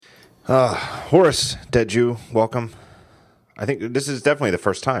Horace, Dediu, welcome. I think this is definitely the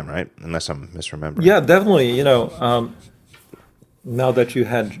first time, right? Unless I'm misremembering. Yeah, definitely. Now that you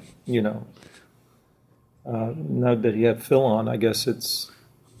had, now that you have Phil on, I guess it's,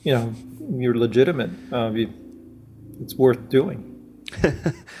 you're legitimate. It's worth doing.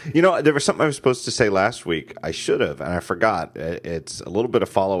 There was something I was supposed to say last week. I should have, and I forgot. It's a little bit of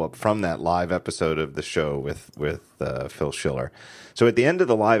follow-up from that live episode of the show with Phil Schiller. So at the end of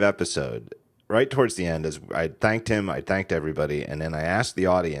the live episode, right towards the end, as I thanked him, I thanked everybody, and then I asked the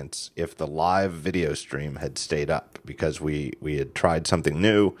audience if the live video stream had stayed up because we had tried something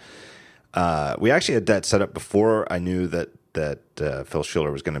new. We actually had that set up before I knew that Phil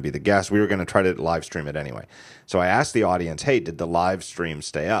Schiller was going to be the guest. We were going to try to live stream it anyway. So I asked the audience, hey, did the live stream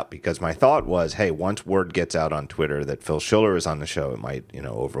stay up? Because my thought was, hey, once word gets out on Twitter that Phil Schiller is on the show, it might,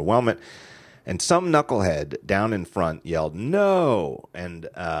 overwhelm it. And some knucklehead down in front yelled, no. And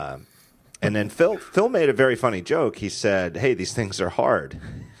then Phil made a very funny joke. He said, hey, these things are hard.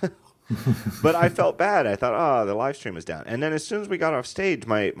 But I felt bad. I thought, the live stream was down. And then as soon as we got off stage,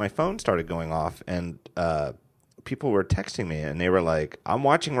 my phone started going off, and people were texting me, and they were like, I'm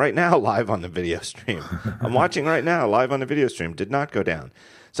watching right now live on the video stream. I'm watching right now live on the video stream. Did not go down.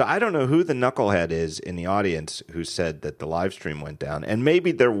 So I don't know who the knucklehead is in the audience who said that the live stream went down. And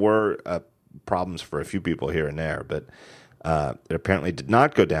maybe there were problems for a few people here and there, but it apparently did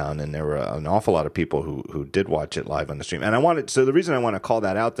not go down, and there were an awful lot of people who did watch it live on the stream. And so the reason I want to call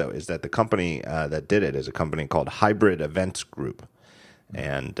that out, though, is that the company that did it is a company called Hybrid Events Group.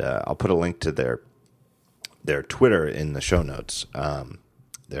 And I'll put a link to their Twitter in the show notes.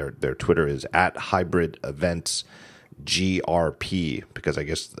 Their Twitter is at Hybrid Events GRP, because I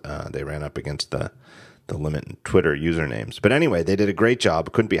guess they ran up against the limit in Twitter usernames. But anyway, they did a great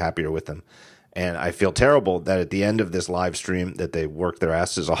job. Couldn't be happier with them. And I feel terrible that at the end of this live stream that they worked their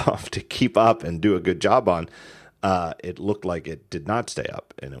asses off to keep up and do a good job on, it looked like it did not stay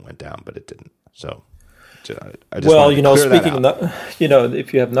up and it went down, but it didn't. So I just speaking of,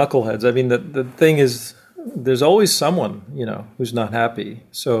 if you have knuckleheads, I mean, the thing is, there's always someone, who's not happy.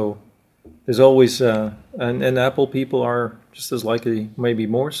 So there's always, and Apple people are just as likely, maybe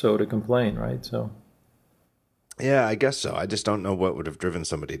more so, to complain, right? So. Yeah, I guess so. I just don't know what would have driven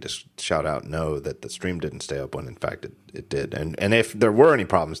somebody to shout out no that the stream didn't stay up when in fact it did. And if there were any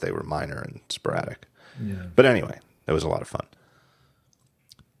problems, they were minor and sporadic. Yeah. But anyway, it was a lot of fun.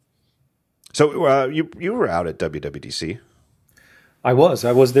 So you were out at WWDC. I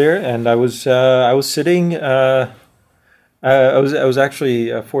was there, and I was sitting. I was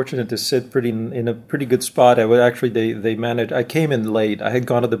actually fortunate to sit in a pretty good spot. They managed. I came in late. I had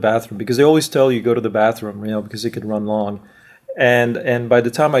gone to the bathroom because they always tell you go to the bathroom, because it could run long. And by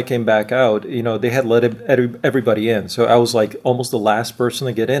the time I came back out, they had let everybody in. So I was like almost the last person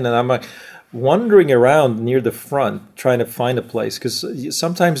to get in, and I'm like wandering around near the front trying to find a place, because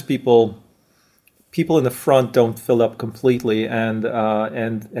sometimes people in the front don't fill up completely, and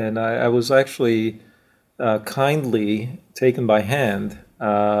I was actually kindly taken by hand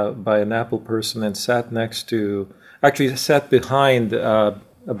by an Apple person and sat behind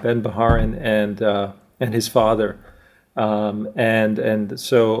Ben Bahar and his father, and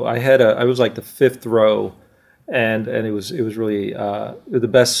so I was like the fifth row, and it was really the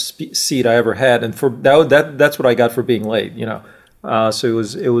best seat I ever had, and for that's what I got for being late, So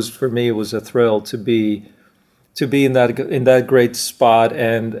it was for me, it was a thrill to be in that great spot,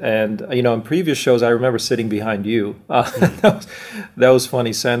 and in previous shows I remember sitting behind you. That was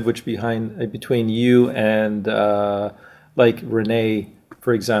funny, sandwiched between you and like Renee,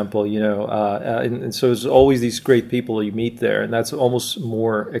 for example. And so there's always these great people you meet there, and that's almost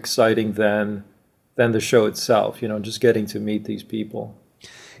more exciting than the show itself. Just getting to meet these people.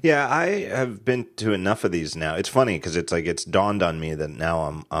 Yeah, I have been to enough of these now. It's funny because it's dawned on me that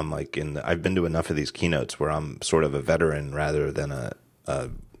now I'm like I've been to enough of these keynotes where I'm sort of a veteran rather than a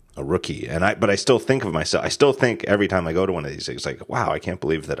rookie. But I still think of myself. I still think every time I go to one of these things, like, wow, I can't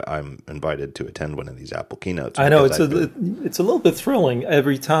believe that I'm invited to attend one of these Apple keynotes. I know it's a little bit thrilling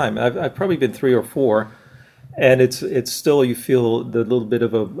every time. I've probably been 3 or 4, and it's still, you feel the little bit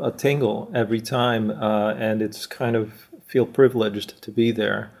of a tingle every time, and it's kind of feel privileged to be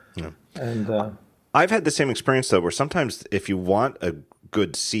there. Yeah. And I've had the same experience though, where sometimes if you want a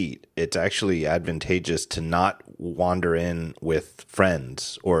good seat, it's actually advantageous to not wander in with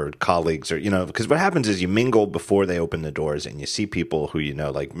friends or colleagues, or because what happens is you mingle before they open the doors, and you see people who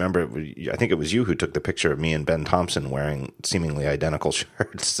like, remember, I think it was you who took the picture of me and Ben Thompson wearing seemingly identical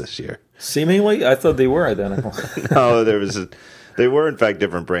shirts this year. Seemingly? I thought they were identical. No, there was They were, in fact,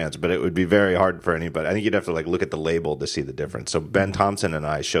 different brands, but it would be very hard for anybody. I think you'd have to like look at the label to see the difference. So Ben Thompson and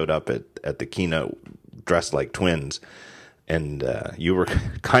I showed up at the keynote dressed like twins, and you were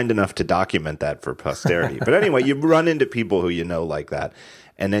kind enough to document that for posterity. But anyway, you run into people who you know like that,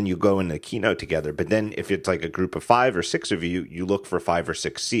 and then you go in the keynote together. But then if it's like a group of 5 or 6 of you, you look for 5 or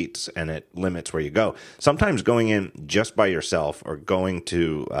 6 seats, and it limits where you go. Sometimes going in just by yourself or going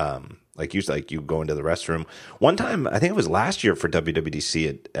to like you go into the restroom. One time, I think it was last year for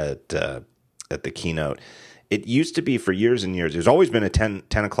WWDC at the keynote, it used to be for years and years, there's always been a 10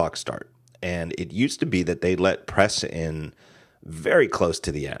 o'clock start. And it used to be that they let press in very close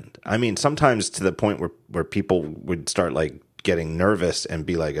to the end. I mean, sometimes to the point where people would start like getting nervous and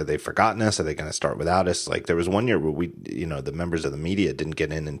be like, "Are they forgotten us? Are they going to start without us?" Like there was one year where the members of the media didn't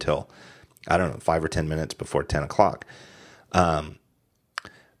get in until, I don't know, 5 or 10 minutes before 10 o'clock.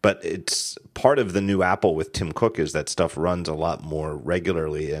 But it's part of the new Apple with Tim Cook is that stuff runs a lot more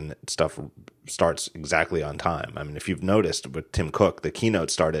regularly and stuff starts exactly on time. I mean, if you've noticed with Tim Cook, the keynote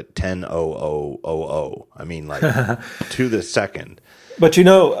started at 10:00. I mean, like to the second. But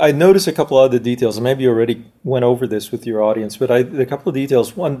I noticed a couple other details, and maybe you already went over this with your audience. But a couple of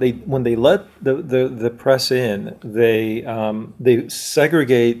details. One, when they let the press in, they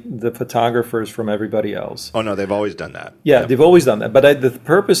segregate the photographers from everybody else. Oh no, they've always done that. Yeah, yep. They've always done that. But the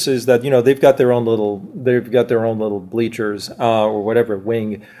purpose is that they've got their own little bleachers or whatever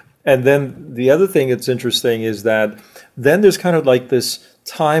wing. And then the other thing that's interesting is that then there's kind of like this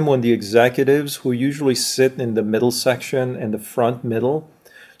time when the executives who usually sit in the middle section and the front middle,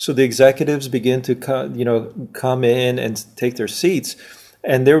 so the executives begin to come in and take their seats,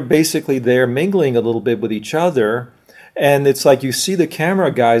 and they're basically there mingling a little bit with each other, and it's like you see the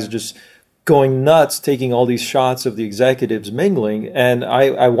camera guys just going nuts taking all these shots of the executives mingling, and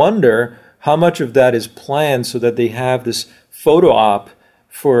I wonder how much of that is planned so that they have this photo op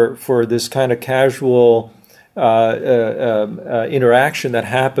for this kind of casual interaction that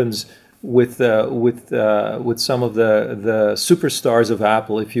happens with some of the superstars of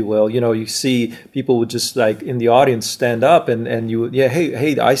Apple, if you will. You see people would just like in the audience stand up and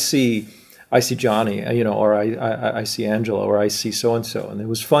hey, I see Johnny, or I see Angela, or I see so and so, and it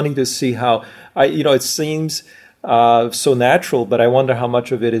was funny to see how it seems so natural, but I wonder how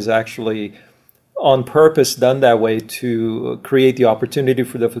much of it is actually on purpose done that way to create the opportunity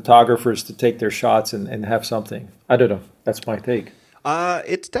for the photographers to take their shots and have something. I don't know. That's my take.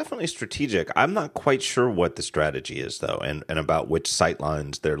 It's definitely strategic. I'm not quite sure what the strategy is, though, and about which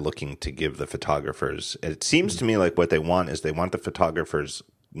sightlines they're looking to give the photographers. It seems to me like what they want is they want the photographers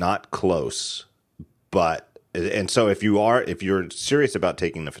not close, and so if you're serious about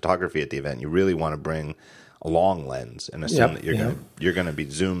taking the photography at the event, you really want to bring a long lens and assume that you're going to be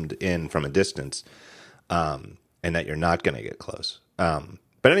zoomed in from a distance, and that you're not going to get close.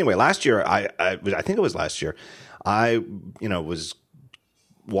 But anyway, last year I think it was last year, I was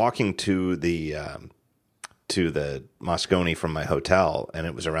walking to the Moscone from my hotel, and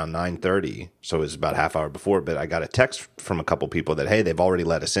it was around 9:30, so it was about a half hour before. But I got a text from a couple people that, hey, they've already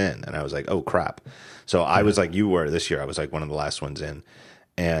let us in, and I was like, oh crap. So I was like you were this year. I was like one of the last ones in.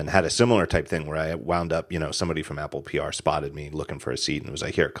 And had a similar type thing where I wound up, somebody from Apple PR spotted me looking for a seat and was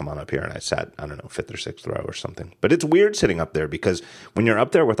like, here, come on up here. And I sat, I don't know, 5th or 6th row or something. But it's weird sitting up there because when you're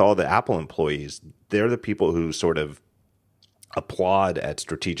up there with all the Apple employees, they're the people who sort of applaud at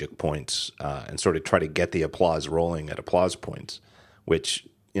strategic points and sort of try to get the applause rolling at applause points, which,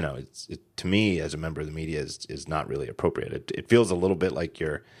 to me as a member of the media is not really appropriate. It feels a little bit like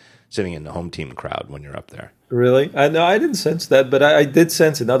you're sitting in the home team crowd when you're up there. Really? I didn't sense that, but I did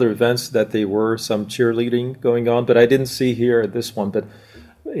sense in other events that there were some cheerleading going on, but I didn't see here at this one. But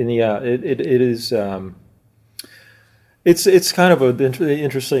it is it's kind of an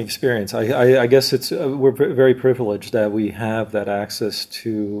interesting experience. I guess we're very privileged that we have that access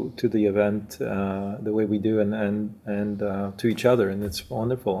to the event the way we do and to each other, and it's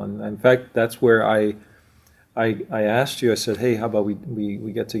wonderful. And in fact, that's where I asked you. I said, "Hey, how about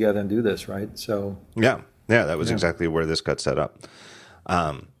we get together and do this?" Right? So yeah, that was exactly where this got set up.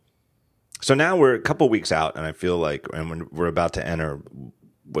 So now we're a couple weeks out, and I feel like, and we're about to enter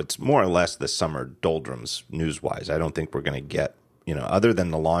what's more or less the summer doldrums news-wise. I don't think we're going to get, other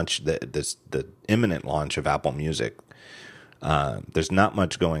than the launch, the imminent launch of Apple Music. There's not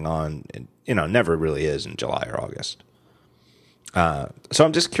much going on. Never really is in July or August. So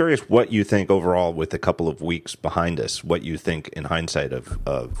I'm just curious what you think overall with a couple of weeks behind us, what you think in hindsight of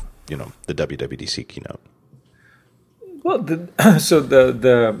the WWDC keynote. Well,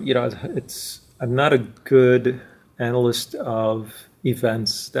 I'm not a good analyst of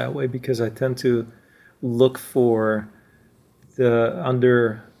events that way because I tend to look for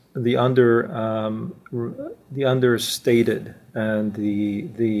the understated and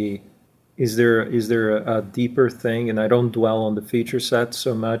the is there a deeper thing? And I don't dwell on the feature set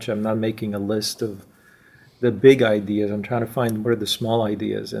so much. I'm not making a list of the big ideas. I'm trying to find what are the small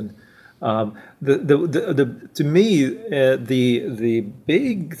ideas. And to me, the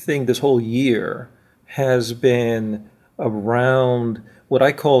big thing this whole year has been around what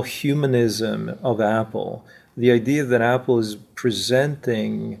I call humanism of Apple. The idea that Apple is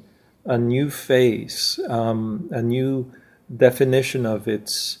presenting a new face, a new definition of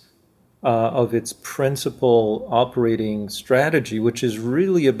its principal operating strategy, which is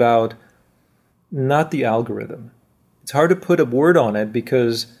really about not the algorithm. It's hard to put a word on it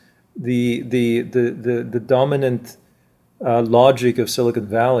because the dominant logic of Silicon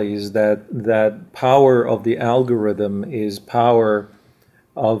Valley is that power of the algorithm is power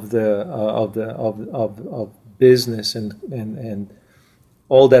of business and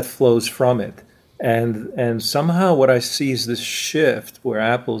all that flows from it. And somehow what I see is this shift where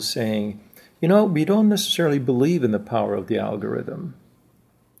Apple's saying, we don't necessarily believe in the power of the algorithm.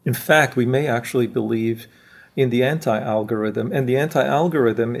 In fact, we may actually believe in the anti-algorithm, and the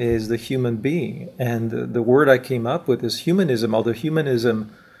anti-algorithm is the human being. And the word I came up with is humanism, although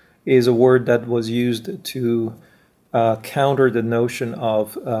humanism is a word that was used to counter the notion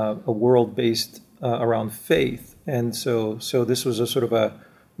of a world based around faith. And so this was a sort of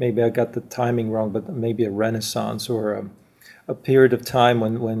maybe I got the timing wrong, but maybe a renaissance or a period of time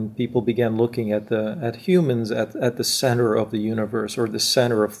when people began looking at humans at the center of the universe or the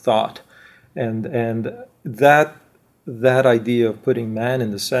center of thought. And that idea of putting man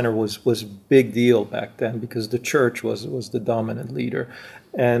in the center was a big deal back then because the church was the dominant leader.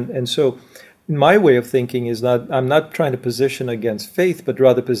 And so my way of thinking is that I'm not trying to position against faith, but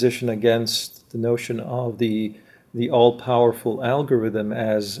rather position against the notion of the all-powerful algorithm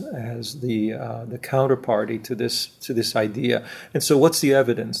as the counterparty to this idea. And so what's the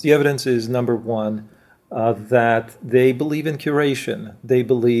evidence? The evidence is, number one, that they believe in curation. They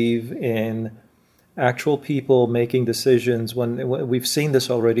believe in actual people making decisions. When we've seen this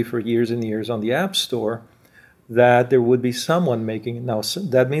already for years and years on the App Store, that there would be someone making it. Now,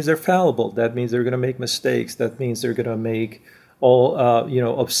 that means they're fallible. That means they're going to make mistakes. That means they're going to make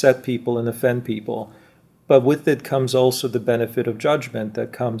upset people and offend people. But with it comes also the benefit of judgment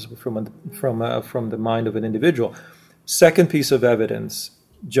that comes from the mind of an individual. Second piece of evidence: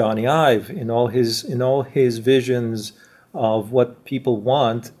 Johnny Ive, in all his visions of what people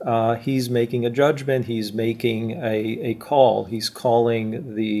want, he's making a judgment. He's making a call. He's curating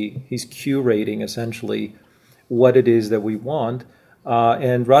essentially what it is that we want,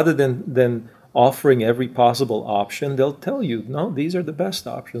 and rather than offering every possible option, they'll tell you, no, these are the best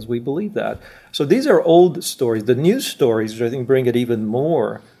options. We believe that. So these are old stories. The new stories, which I think bring it even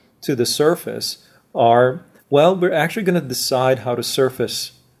more to the surface, are, well, we're actually going to decide how to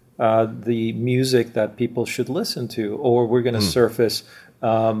surface the music that people should listen to, or we're going to surface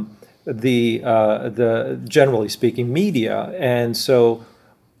the generally speaking media. And so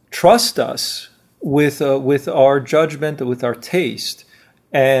trust us with our judgment, with our taste.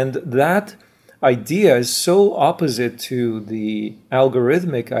 And that idea is so opposite to the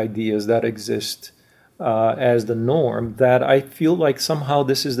algorithmic ideas that exist as the norm that I feel like somehow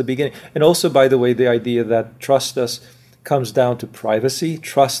this is the beginning. And also, by the way, the idea that trust us comes down to privacy.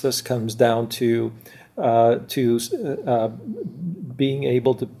 Trust us comes down to being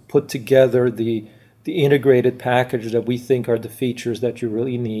able to put together the integrated package that we think are the features that you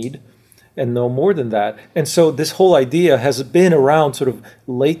really need, and no more than that. And so this whole idea has been around sort of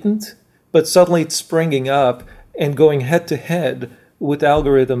latent, but suddenly it's springing up and going head to head with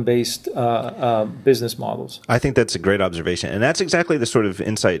algorithm-based business models. I think that's a great observation, and that's exactly the sort of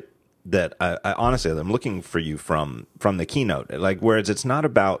insight that I honestly I'm looking for you from the keynote. Like, whereas it's not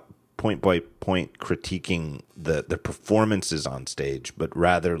about point by point critiquing the performances on stage, but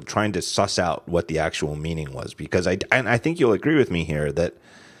rather trying to suss out what the actual meaning was. Because I think you'll agree with me here that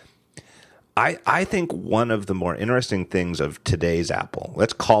I think one of the more interesting things of today's Apple,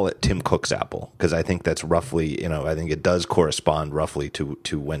 let's call it Tim Cook's Apple, because I think that's roughly, I think it does correspond roughly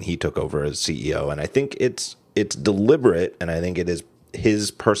to when he took over as CEO. And I think it's deliberate, and I think it is his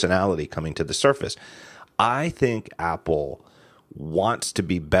personality coming to the surface. I think Apple wants to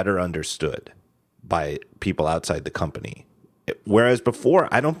be better understood by people outside the company. Whereas before,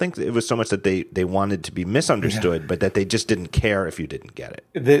 I don't think it was so much that they wanted to be misunderstood, but that they just didn't care if you didn't get it.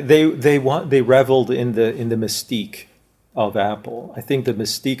 They reveled in the mystique of Apple. I think the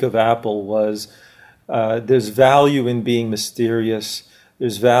mystique of Apple was there's value in being mysterious.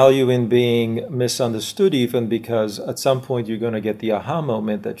 There's value in being misunderstood, even because at some point you're going to get the aha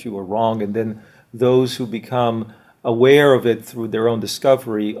moment that you were wrong, and then those who become aware of it through their own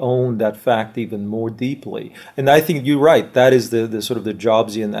discovery own that fact even more deeply. And I think you're right. That is the sort of the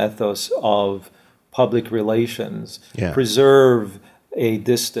Jobsian ethos of public relations. Yeah. Preserve a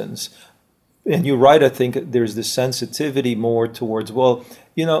distance. And you're right, I think there's this sensitivity more towards, well,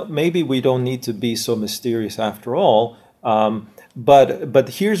 maybe we don't need to be so mysterious after all. But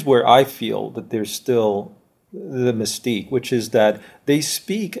here's where I feel that there's still the mystique, which is that they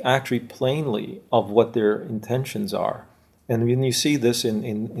speak actually plainly of what their intentions are. And when you see this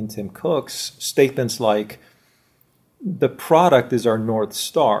in Tim Cook's statements like, the product is our North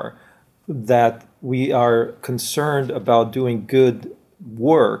Star, that we are concerned about doing good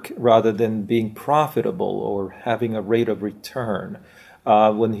work rather than being profitable or having a rate of return.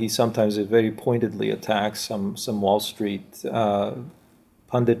 When he sometimes very pointedly attacks some Wall Street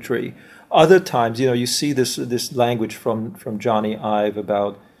punditry. Other times, you see this language from Johnny Ive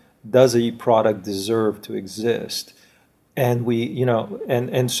about, does a product deserve to exist? And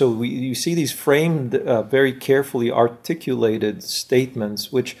so you see these framed, very carefully articulated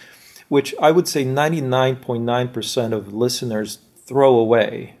statements, which I would say 99.9% of listeners throw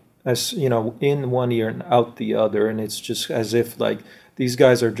away, as in one ear and out the other, and it's just as if like these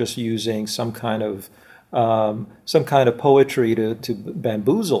guys are just using some kind of poetry to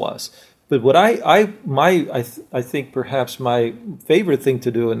bamboozle us. But what I think perhaps my favorite thing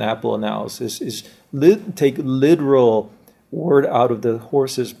to do in Apple analysis is take literal word out of the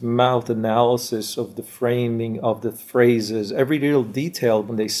horse's mouth analysis of the framing of the phrases, every little detail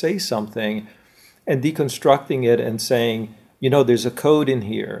when they say something, and deconstructing it and saying, there's a code in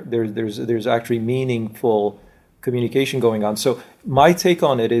here. There's actually meaningful communication going on. So my take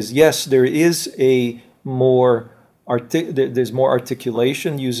on it is, yes, there is a more there's more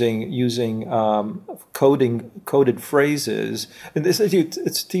articulation using coded phrases. And this,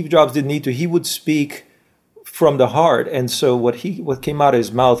 Steve Jobs didn't need to. He would speak from the heart, and so what came out of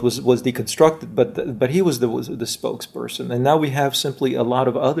his mouth was deconstructed. But he was the spokesperson, and now we have simply a lot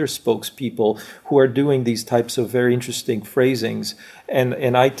of other spokespeople who are doing these types of very interesting phrasings,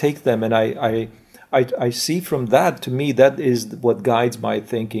 and I take them and I see from that, to me, that is what guides my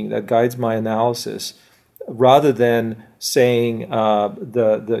thinking, that guides my analysis, rather than saying what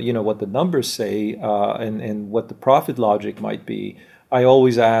the numbers say and what the profit logic might be. I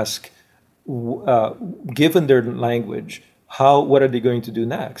always ask, given their language, what are they going to do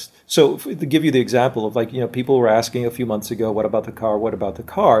next? So to give you the example of people were asking a few months ago, what about the car? What about the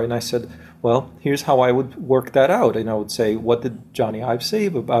car? And I said, well, here's how I would work that out. And I would say, what did Johnny Ive say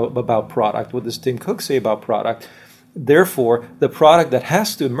about product? What does Tim Cook say about product? Therefore, the product that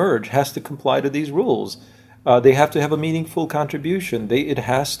has to emerge has to comply to these rules. They have to have a meaningful contribution. It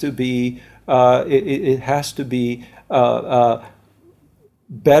has to be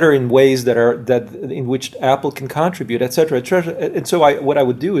better in ways that in which Apple can contribute, et cetera, et cetera. And so what I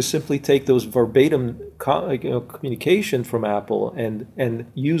would do is simply take those verbatim communication from Apple and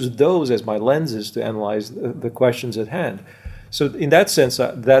use those as my lenses to analyze the questions at hand. So in that sense,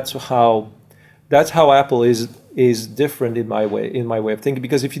 that's how Apple is different in my way of thinking.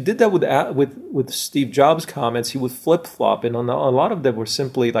 Because if you did that with Steve Jobs' comments, he would flip flop, and a lot of them were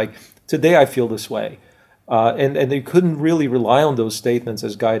simply like, "Today I feel this way." And they couldn't really rely on those statements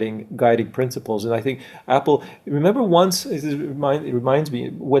as guiding principles. And I think Apple, remember once, it reminds me,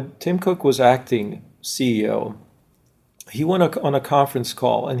 when Tim Cook was acting CEO, he went on a conference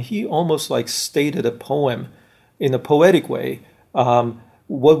call and he almost like stated a poem in a poetic way,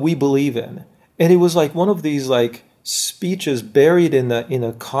 what we believe in. And it was like one of these like speeches buried in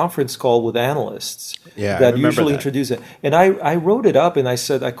a conference call with analysts that usually introduce it. And I wrote it up and I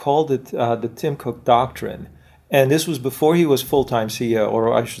said, I called it the Tim Cook Doctrine. And this was before he was full-time CEO,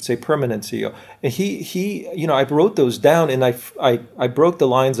 or I should say permanent CEO. And he I wrote those down and I broke the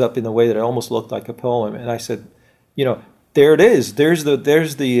lines up in a way that it almost looked like a poem. And I said, there it is. There's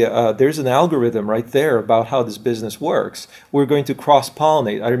an algorithm right there about how this business works. We're going to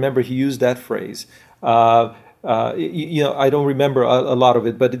cross-pollinate. I remember he used that phrase. I don't remember a lot of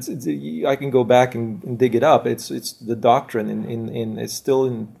it, but it's I can go back and dig it up. It's the doctrine, it's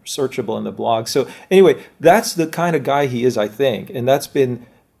still searchable in the blog. So anyway, that's the kind of guy he is, I think, and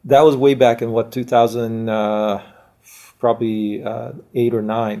that was way back in 2000, probably 8 or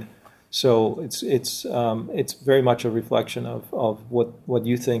 9. So it's very much a reflection of what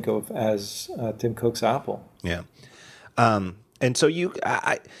you think of as Tim Cook's Apple. Yeah. And so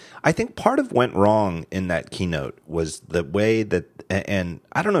I think part of went wrong in that keynote was the way that, and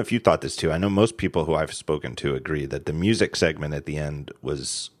I don't know if you thought this too. I know most people who I've spoken to agree that the music segment at the end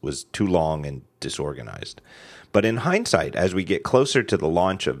was too long and disorganized. But in hindsight, as we get closer to the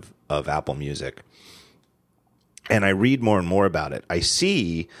launch of Apple Music, and I read more and more about it, I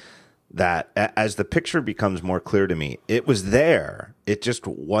see that as the picture becomes more clear to me, it was there. It just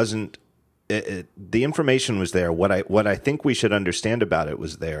wasn't. The information was there. What I think we should understand about it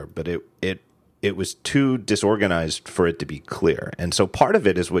was there, but it was too disorganized for it to be clear. And so part of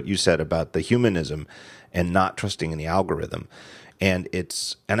it is what you said about the humanism and not trusting in the algorithm. And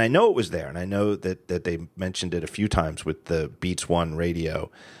I know it was there, and I know that they mentioned it a few times with the Beats One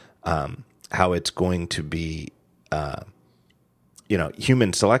radio, how it's going to be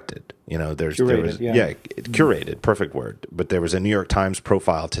human selected. Curated, curated, perfect word. But there was a New York Times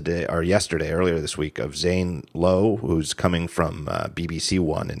profile earlier this week, of Zane Lowe, who's coming from BBC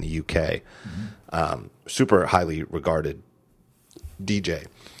One in the UK, super highly regarded DJ.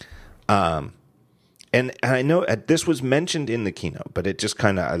 And I know this was mentioned in the keynote, but it just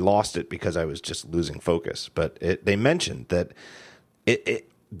I lost it because I was just losing focus. But they mentioned that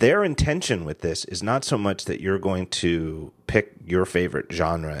their intention with this is not so much that you're going to pick your favorite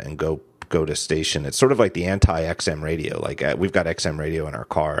genre and go to station. It's sort of like the anti-XM radio. Like we've got XM radio in our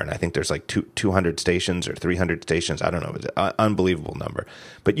car, and I think there's like 200 stations or 300 stations. I don't know. It's an unbelievable number.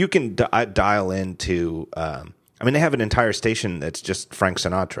 But you can dial into they have an entire station that's just Frank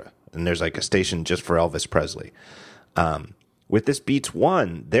Sinatra, and there's like a station just for Elvis Presley. With this Beats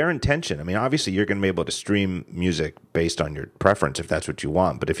One, their intention, obviously you're going to be able to stream music based on your preference if that's what you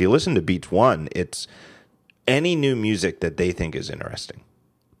want. But if you listen to Beats One, it's any new music that they think is interesting,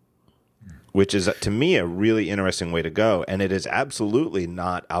 which is, to me, a really interesting way to go. And it is absolutely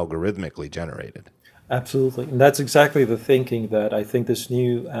not algorithmically generated. Absolutely. And that's exactly the thinking that I think this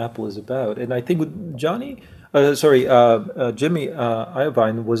new Apple is about. And I think with Jimmy Iovine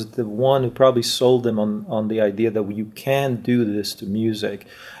was the one who probably sold them on the idea that you can do this to music.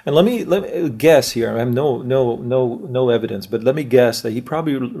 And let me guess here. I have no evidence, but let me guess that he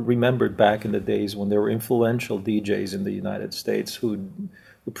probably remembered back in the days when there were influential DJs in the United States who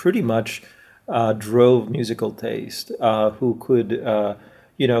pretty much drove musical taste, who could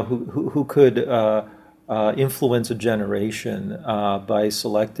influence a generation by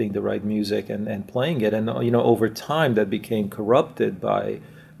selecting the right music and playing it, and over time that became corrupted by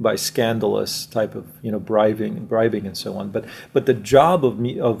scandalous type of bribing and so on. But the job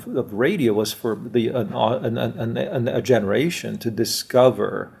of radio was for a generation to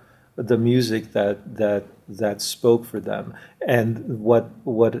discover the music that spoke for them. And what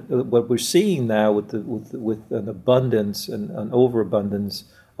we're seeing now with an abundance and an overabundance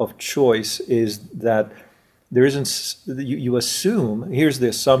of choice is that there isn't. You assume. Here's the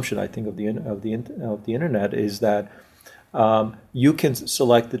assumption, I think, of the internet is that you can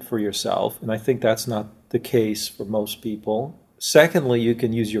select it for yourself, and I think that's not the case for most people. Secondly, you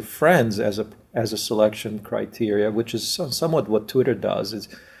can use your friends as a selection criteria, which is somewhat what Twitter does. Is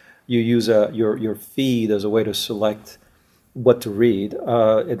you use your feed as a way to select what to read,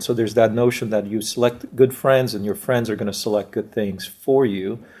 and so there's that notion that you select good friends, and your friends are going to select good things for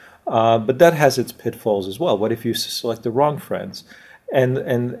you. But that has its pitfalls as well. What if you select the wrong friends?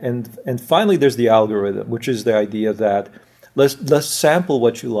 And finally, there's the algorithm, which is the idea that let's sample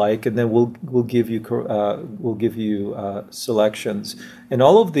what you like, and then we'll give you selections. And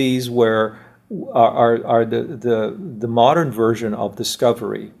all of these are the modern version of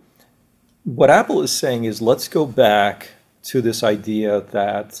discovery. What Apple is saying is, let's go back to this idea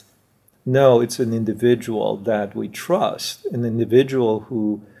that no, it's an individual that we trust, an individual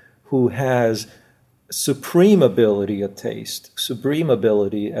who has supreme ability at taste, supreme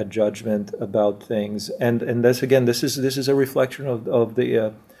ability at judgment about things, and this is a reflection of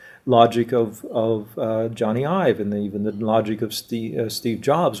the logic of Johnny Ive, and even the logic of Steve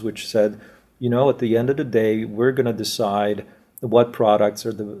Jobs, which said, at the end of the day, we're going to decide what products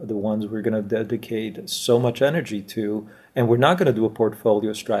are the ones we're going to dedicate so much energy to, and we're not going to do a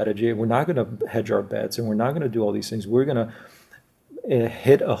portfolio strategy, and we're not going to hedge our bets, and we're not going to do all these things. We're going to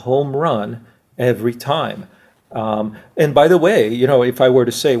hit a home run every time. And by the way, if I were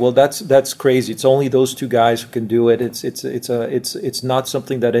to say, well, that's crazy. It's only those two guys who can do it. It's not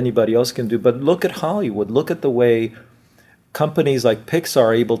something that anybody else can do. But look at Hollywood. Look at the way companies like Pixar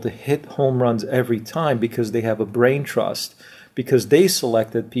are able to hit home runs every time, because they have a brain trust, because they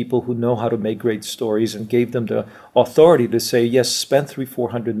selected people who know how to make great stories and gave them the authority to say, yes, spend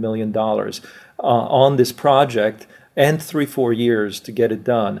 $400 million on this project and 3-4 years to get it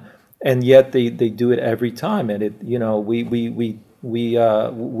done. and yet they do it every time, and it we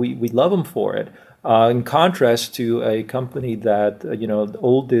love them for it. In contrast to a company that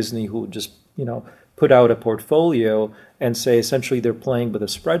old Disney, who just put out a portfolio and say essentially they're playing with a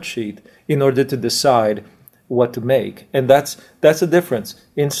spreadsheet in order to decide what to make, and that's a difference: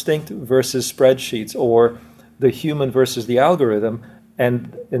 instinct versus spreadsheets, or the human versus the algorithm.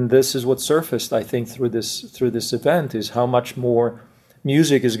 And this is what surfaced, I think, through this event, is how much more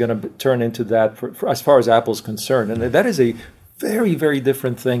music is going to turn into that for as far as Apple's concerned, and that is a very, very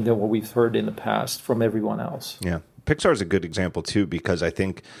different thing than what we've heard in the past from everyone else. Yeah. Pixar is a good example, too, because I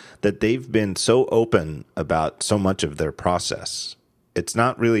think that they've been so open about so much of their process. It's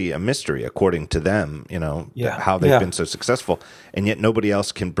not really a mystery, according to them, how they've been so successful, and yet nobody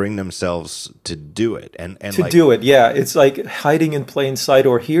else can bring themselves to do it. And do it, yeah. It's like hiding in plain sight,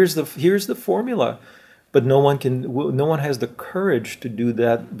 or here's the formula. But no one has the courage to do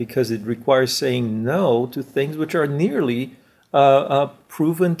that, because it requires saying no to things which are nearly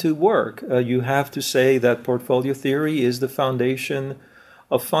proven to work. You have to say that portfolio theory is the foundation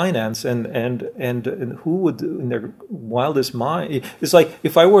of finance, and who would, in their wildest mind, it's like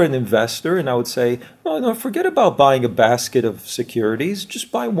if I were an investor and I would say, no, forget about buying a basket of securities,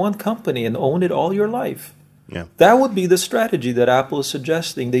 just buy one company and own it all your life. Yeah. That would be the strategy that Apple is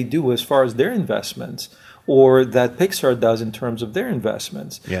suggesting they do as far as their investments, or that Pixar does in terms of their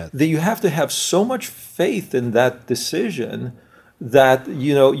investments. Yeah. That you have to have so much faith in that decision that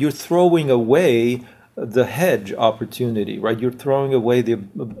you're throwing away the hedge opportunity, right? You're throwing away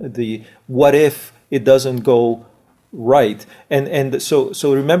the what if it doesn't go right. And so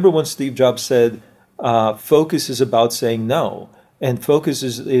remember when Steve Jobs said, focus is about saying no. And focus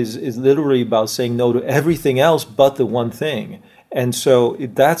is literally about saying no to everything else but the one thing. And so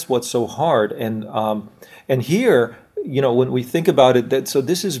that's what's so hard. And here, when we think about it, so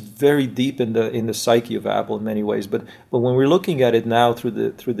this is very deep in the psyche of Apple in many ways. But when we're looking at it now through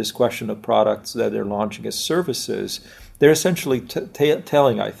this question of products that they're launching as services, they're essentially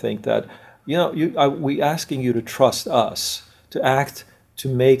telling, I think, that we asking you to trust us, to act, to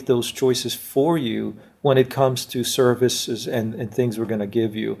make those choices for you when it comes to services and things we're going to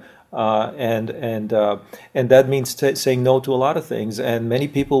give you. And that means saying no to a lot of things. And many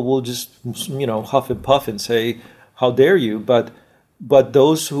people will just, huff and puff and say, how dare you? But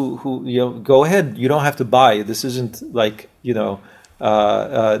those who go ahead, you don't have to buy. This isn't like, you're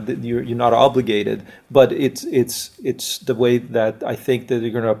not obligated. But it's the way that I think that they're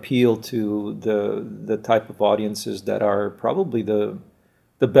going to appeal to the type of audiences that are probably the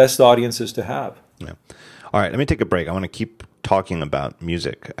best audiences to have. Yeah. All right, let me take a break. I want to keep talking about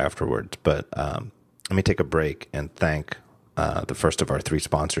music afterwards, but let me take a break and thank the first of our three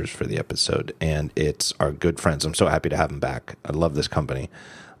sponsors for the episode, and it's our good friends. I'm so happy to have them back. I love this company.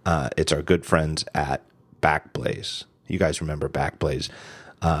 It's our good friends at Backblaze. You guys remember Backblaze.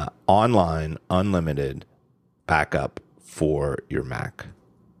 Online, unlimited backup for your Mac.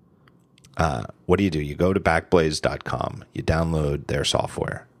 What do? You go to backblaze.com, you download their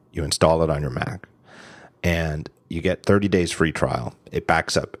software, you install it on your Mac, and you get 30 days free trial. It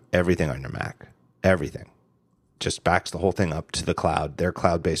backs up everything on your Mac. Everything. Just backs the whole thing up to the cloud, their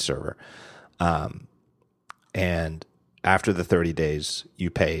cloud-based server. And after the 30 days,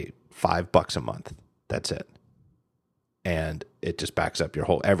 you pay $5 a month. That's it. And it just backs up your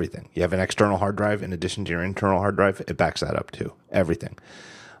whole everything. You have an external hard drive in addition to your internal hard drive, it backs that up too. Everything.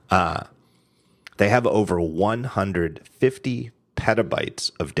 They have over 150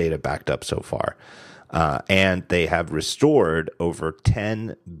 petabytes of data backed up so far. And they have restored over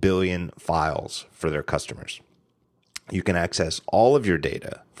 10 billion files for their customers. You can access all of your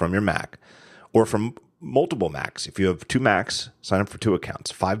data from your Mac or from multiple Macs. If you have two Macs, sign up for 2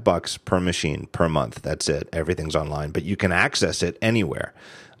 accounts, $5 per machine per month. That's it. Everything's online, but you can access it anywhere.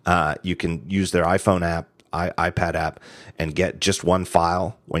 You can use their iPhone app, iPad app, and get just one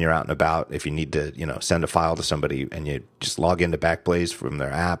file when you're out and about. If you need to, send a file to somebody, and you just log into Backblaze from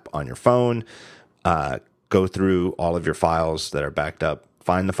their app on your phone, go through all of your files that are backed up,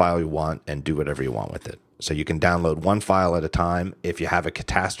 find the file you want, and do whatever you want with it. So you can download one file at a time. If you have a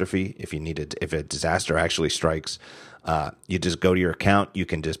catastrophe, if a disaster actually strikes, you just go to your account, you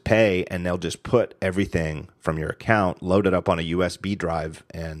can just pay, and they'll just put everything from your account, load it up on a USB drive,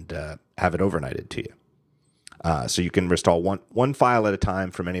 and have it overnighted to you. So you can restore one file at a time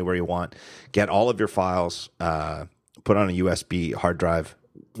from anywhere you want, get all of your files, put on a USB hard drive,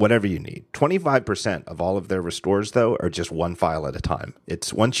 whatever you need. 25% of all of their restores, though, are just one file at a time.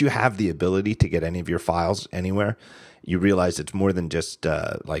 It's once you have the ability to get any of your files anywhere, you realize it's more than just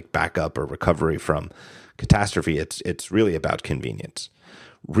like backup or recovery from catastrophe. It's really about convenience.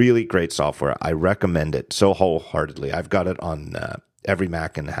 Really great software. I recommend it so wholeheartedly. I've got it on every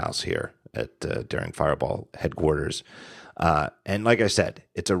Mac in the house here at Daring Fireball headquarters. And like I said,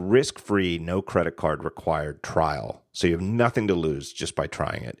 it's a risk-free, no credit card required trial. So you have nothing to lose just by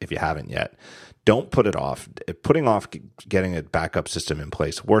trying it if you haven't yet. Don't put it off. Putting off getting a backup system in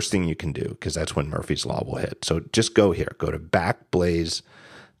place, worst thing you can do, because that's when Murphy's Law will hit. So just go here. Go to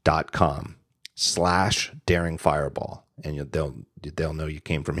backblaze.com/Daring Fireball, and they'll know you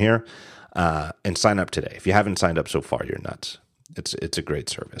came from here. And sign up today. If you haven't signed up so far, you're nuts. It's a great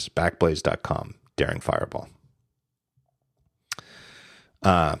service. Backblaze.com, Daring Fireball.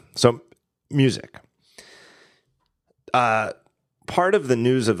 So music. Part of the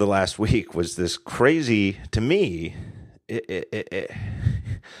news of the last week was this crazy, to me, the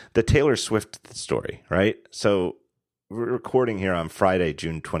Taylor Swift story, right? So we're recording here on Friday,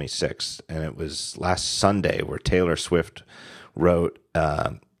 June 26th, and it was last Sunday where Taylor Swift wrote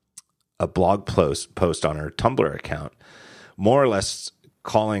a blog post on her Tumblr account, more or less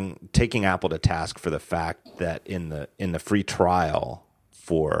taking Apple to task for the fact that in the free trial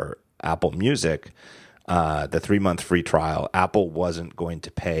for Apple Music, the 3-month free trial, Apple wasn't going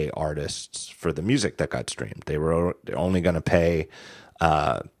to pay artists for the music that got streamed. They're only going to pay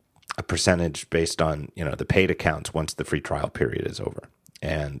a percentage based on the paid accounts once the free trial period is over.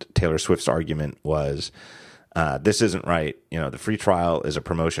 And Taylor Swift's argument was, this isn't right. The free trial is a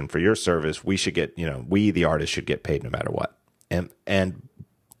promotion for your service. We should get, we the artist should get paid no matter what. And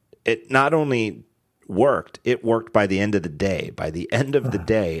it not only worked, it worked by the end of the day. By the end of the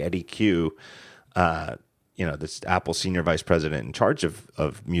day, Eddie Q, this Apple senior vice president in charge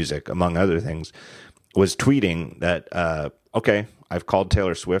of music, among other things, was tweeting that, okay, I've called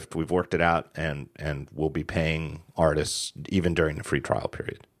Taylor Swift, we've worked it out, and we'll be paying artists even during the free trial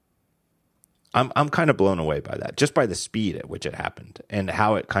period. I'm kind of blown away by that, just by the speed at which it happened and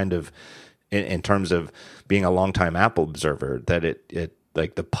how it kind of, in terms of being a longtime Apple observer, that it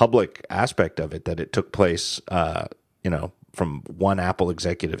like the public aspect of it, that it took place, from one Apple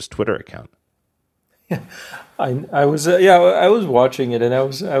executive's Twitter account. Yeah, I was watching it, and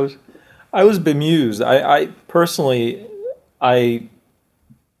I was bemused. I personally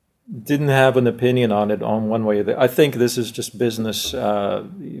didn't have an opinion on it on one way or the other. I think this is just business,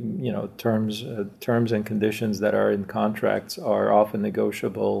 terms and conditions that are in contracts are often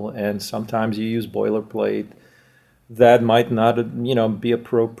negotiable, and sometimes you use boilerplate that might not, be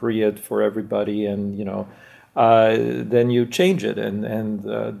appropriate for everybody, and then you change it, and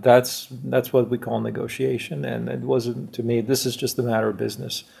that's what we call negotiation. And it wasn't, to me, this is just a matter of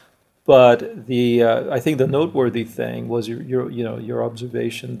business. But I think the noteworthy thing was your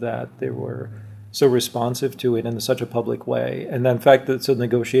observation that they were so responsive to it in such a public way, and in fact, so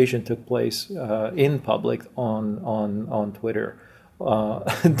negotiation took place in public on Twitter.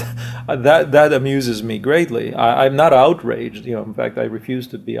 That amuses me greatly. I'm not outraged. In fact, I refuse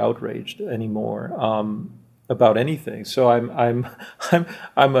to be outraged anymore about anything. So I'm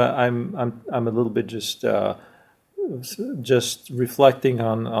a little bit just reflecting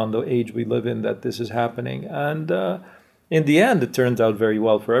on the age we live in, that this is happening. And in the end, it turns out very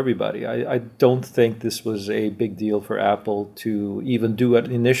well for everybody. I don't think this was a big deal for Apple to even do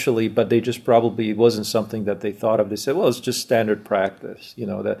it initially, but they just probably, it wasn't something that they thought of. They said, well, it's just standard practice,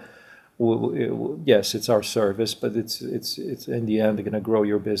 yes, it's our service, but it's in the end going to grow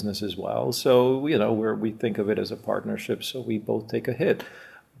your business as well. So, we think of it as a partnership, so we both take a hit.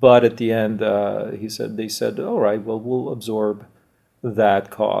 But at the end, they said, all right, well, we'll absorb that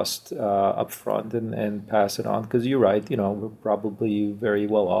cost up front and pass it on, because you're right, we're probably very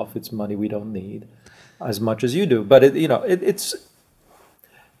well off. It's money we don't need as much as you do, but it's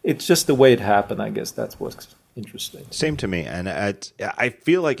just the way it happened. I guess that's what's interesting. Same to me, and I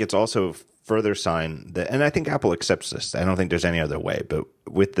feel like it's also further sign that, and I think Apple accepts this, I don't think there's any other way, but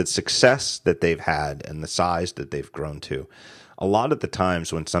with the success that they've had and the size that they've grown to, a lot of the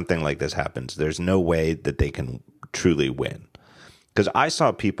times when something like this happens, there's no way that they can truly win. Because I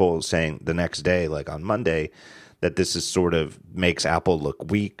saw people saying the next day, like on Monday, that this is sort of makes Apple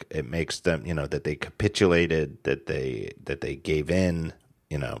look weak. It makes them, that they capitulated, that they gave in,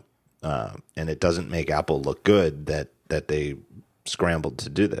 and it doesn't make Apple look good that they scrambled to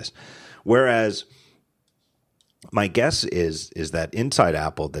do this. Whereas my guess is that inside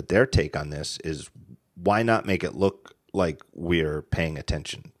Apple, that their take on this is, why not make it look like we're paying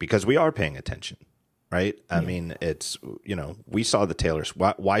attention? Because we are paying attention. Right? I mean, it's, we saw the Taylor's.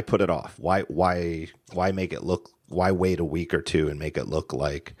 Why put it off? Why make it look? Why wait a week or two and make it look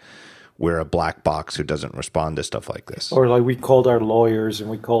like we're a black box who doesn't respond to stuff like this. Or like we called our lawyers and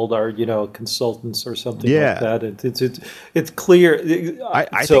we called our, consultants or something like that. It's clear.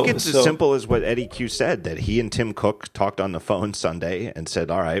 I think it's as simple as what Eddie Q said, that he and Tim Cook talked on the phone Sunday and said,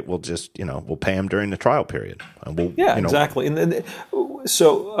 all right, we'll just, we'll pay him during the trial period. And we'll, exactly.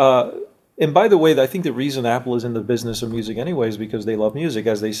 And by the way, I think the reason Apple is in the business of music anyway is because they love music,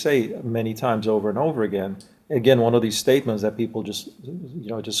 as they say many times over and over again. Again, one of these statements that people just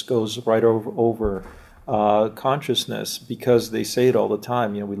goes right over consciousness, because they say it all the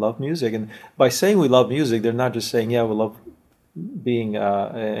time. We love music, and by saying we love music, they're not just saying, we love being.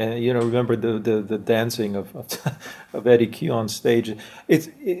 Remember the dancing of Eddie Q on stage.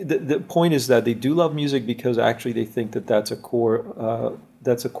 The point is that they do love music because actually they think that that's a core.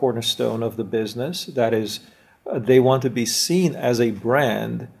 That's a cornerstone of the business. That is, they want to be seen as a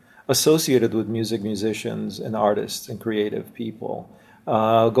brand associated with music, musicians, and artists and creative people.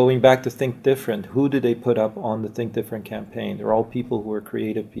 Going back to Think Different, who did they put up on the Think Different campaign? They're all people who are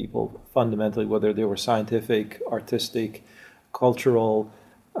creative people, fundamentally, whether they were scientific, artistic, cultural,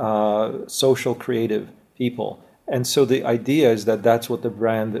 social, creative people. And so the idea is that that's what the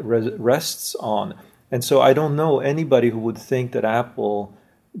brand rests on. And so I don't know anybody who would think that Apple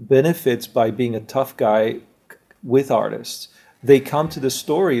benefits by being a tough guy with artists. They come to the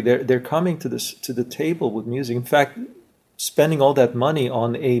story. They're coming to the table with music. In fact, spending all that money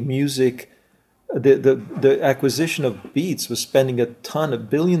on a music, the acquisition of Beats was spending a ton of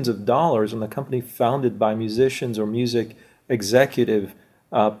billions of dollars on a company founded by musicians or music executive,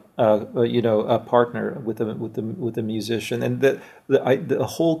 a partner with a musician, and the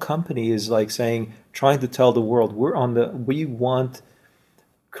whole company is like trying to tell the world we want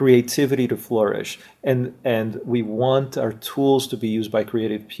creativity to flourish, and we want our tools to be used by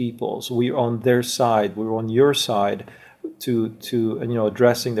creative people. So we're on their side, we're on your side to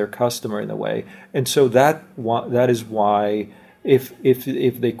addressing their customer in a way. And so that is why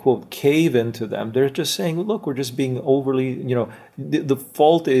if they quote cave into them, they're just saying, look, we're just being overly, the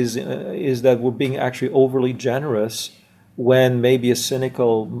fault is that we're being actually overly generous, when maybe a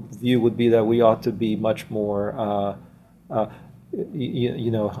cynical view would be that we ought to be much more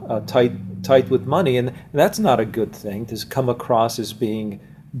tight with money, and that's not a good thing to come across as being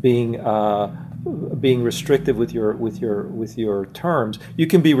restrictive with your terms. You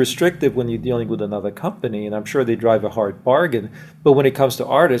can be restrictive when you're dealing with another company, and I'm sure they drive a hard bargain. But when it comes to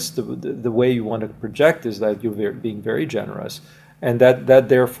artists, the way you want to project is that you're being very generous, and that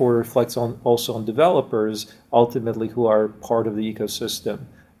therefore reflects also on developers ultimately, who are part of the ecosystem.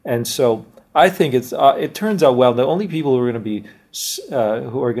 And so I think it turns out well. The only people who are going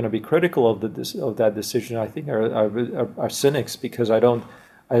to be critical of that decision, I think, are cynics, because I don't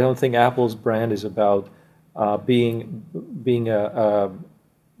think Apple's brand is about being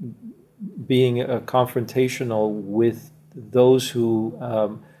confrontational with those who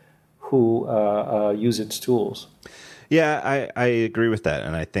use its tools. Yeah, I agree with that,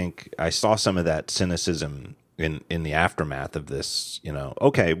 and I think I saw some of that cynicism in the aftermath of this.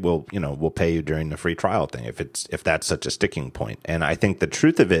 Okay, we'll pay you during the free trial thing if that's such a sticking point. And I think the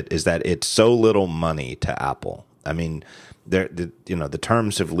truth of it is that it's so little money to Apple. I mean, the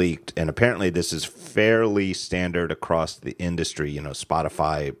terms have leaked, and apparently this is fairly standard across the industry.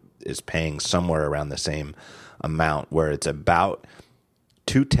 Spotify is paying somewhere around the same amount, where it's about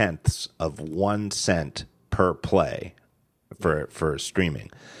 0.2 of 1 cent per play for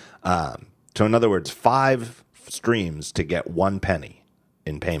streaming. So in other words, 5 streams to get 1 penny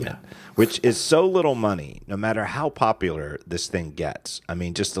in payment, which is so little money, no matter how popular this thing gets. I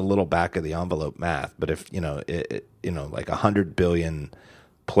mean, just a little back of the envelope math. But if, like 100 billion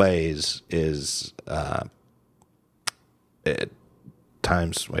plays is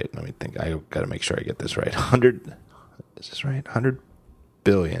times, wait, let me think. I got to make sure I get this right. 100, is this right? 100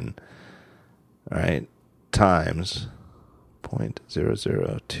 billion, all right, times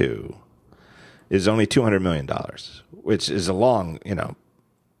 0.002 is only $200 million, which is a long, it's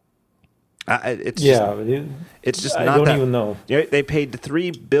just not. I don't even know. They paid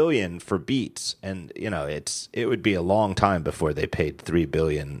 $3 billion for Beats, and it would be a long time before they paid $3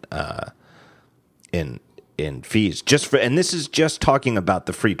 billion in fees and this is just talking about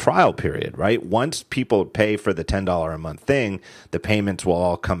the free trial period, right? Once people pay for the $10 a month thing, the payments will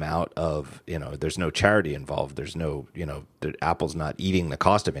all come out of, there's no charity involved. There's no, Apple's not eating the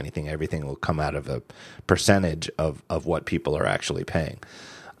cost of anything. Everything will come out of a percentage of what people are actually paying.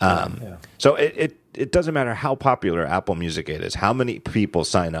 So it doesn't matter how popular Apple Music is, how many people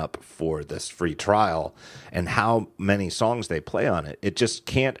sign up for this free trial, and how many songs they play on it. It just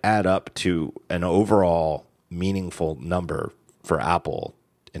can't add up to an overall meaningful number for Apple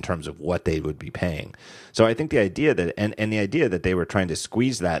in terms of what they would be paying. So I think the idea that and the idea that they were trying to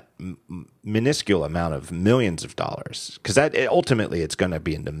squeeze that minuscule amount of millions of dollars, because ultimately it's going to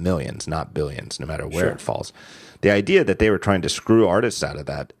be into millions, not billions, no matter where it falls. The idea that they were trying to screw artists out of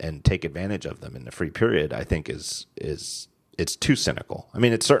that and take advantage of them in the free period, I think is it's too cynical. I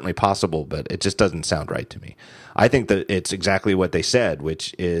mean, it's certainly possible, but it just doesn't sound right to me. I think that it's exactly what they said,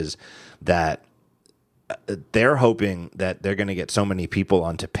 which is that they're hoping that they're going to get so many people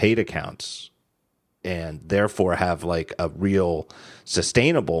onto paid accounts and therefore have like a real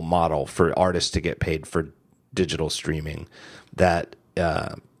sustainable model for artists to get paid for digital streaming that,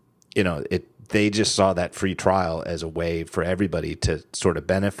 they just saw that free trial as a way for everybody to sort of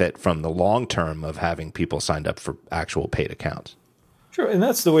benefit from the long term of having people signed up for actual paid accounts. Sure, and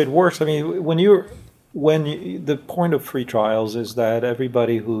that's the way it works. I mean, the point of free trials is that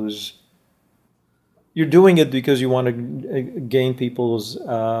everybody you're doing it because you want to gain people's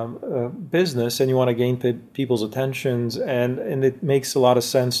business and you want to gain people's attentions, and it makes a lot of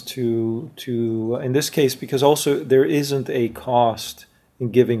sense to in this case, because also there isn't a cost in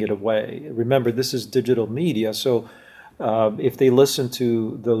giving it away. Remember, this is digital media, so if they listen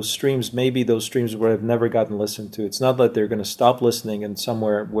to those streams, maybe those streams would have never gotten listened to. It's not that they're going to stop listening and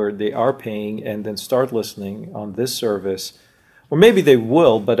somewhere where they are paying and then start listening on this service. Or maybe they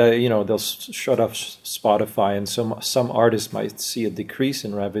will, but they'll shut off Spotify, and some artists might see a decrease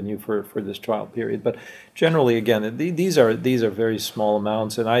in revenue for this trial period. But generally, again, these are very small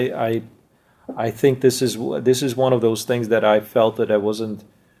amounts, and I think this is one of those things that I felt that I wasn't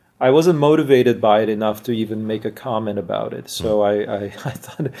motivated by it enough to even make a comment about it. So I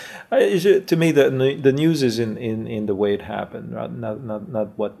thought, to me, the news is in the way it happened,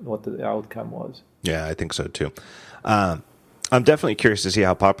 not what the outcome was. Yeah, I think so too. I'm definitely curious to see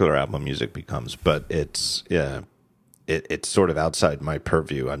how popular album music becomes, but it's sort of outside my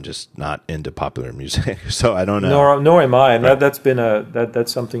purview. I'm just not into popular music, so I don't know. Nor am I, and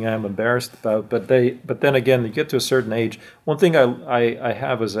that's something I'm embarrassed about. But then again, you get to a certain age. One thing I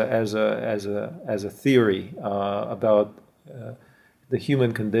have as a theory about the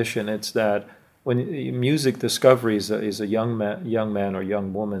human condition, it's that when music discovery is a young man or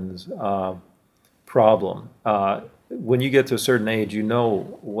young woman's problem. When you get to a certain age, you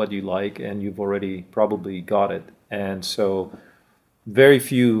know what you like, and you've already probably got it. And so very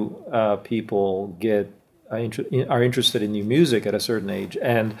few people are interested in new music at a certain age.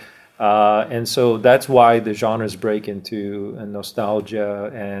 And so that's why the genres break into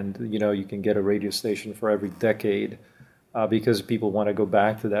nostalgia, and, you can get a radio station for every decade because people want to go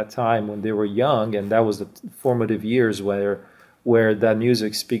back to that time when they were young, and that was the formative years where that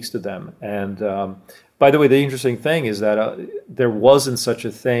music speaks to them. And by the way, the interesting thing is that there wasn't such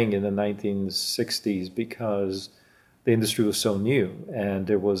a thing in the 1960s because the industry was so new, and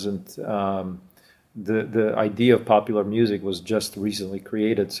there wasn't the idea of popular music was just recently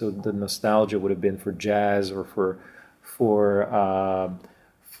created. So the nostalgia would have been for jazz or for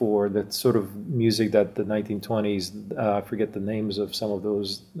the sort of music that the 1920s. I forget the names of some of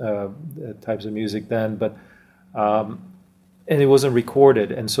those types of music then, but. And it wasn't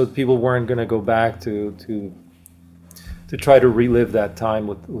recorded, and so people weren't going to go back to try to relive that time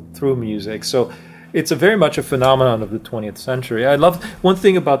through music. So it's very much a phenomenon of the 20th century. I love one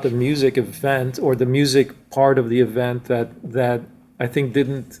thing about the music event, or the music part of the event, that I think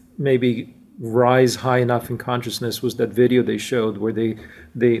didn't maybe rise high enough in consciousness, was that video they showed where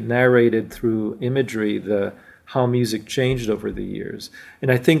they narrated through imagery how music changed over the years.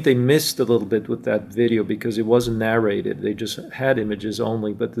 And I think they missed a little bit with that video because it wasn't narrated. They just had images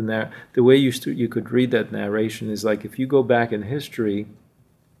only. But the way you could read that narration is like, if you go back in history,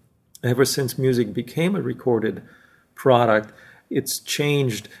 ever since music became a recorded product, it's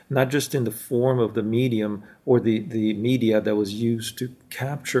changed not just in the form of the medium or the media that was used to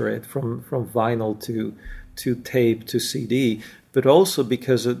capture it, from vinyl to tape to CD, but also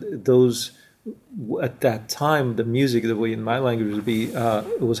because of those. At that time, the music, the way in my language would be,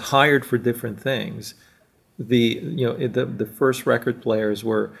 it was hired for different things. The first record players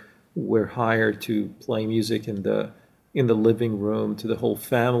were hired to play music in the living room to the whole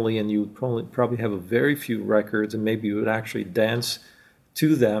family, and you would probably have a very few records, and maybe you would actually dance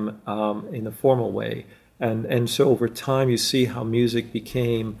to them in a formal way. And so over time, you see how music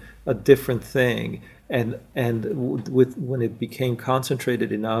became a different thing. And when it became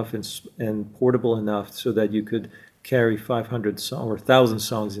concentrated enough and portable enough so that you could carry 500 songs or 1,000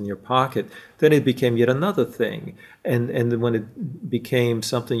 songs in your pocket, then it became yet another thing. And then when it became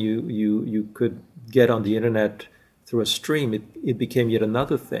something you could get on the internet through a stream, it became yet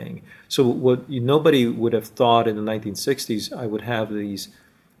another thing. So nobody would have thought in the 1960s I would have these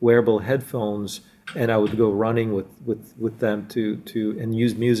wearable headphones, and I would go running with them to and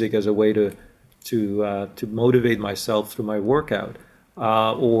use music as a way to motivate myself through my workout,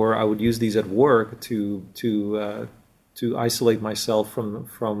 or I would use these at work to isolate myself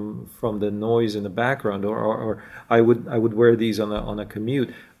from the noise in the background, or I would wear these on a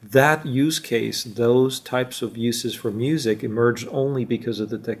commute. That use case, those types of uses for music, emerged only because of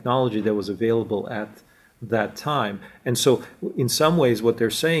the technology that was available at that time. And so in some ways what they're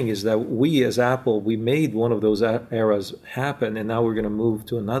saying is that we as Apple, we made one of those eras happen, and now we're going to move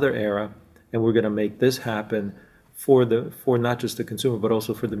to another era, and we're going to make this happen for not just the consumer, but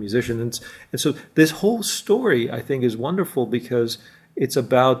also for the musician. And so this whole story, I think, is wonderful because it's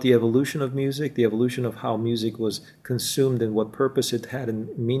about the evolution of music, the evolution of how music was consumed and what purpose it had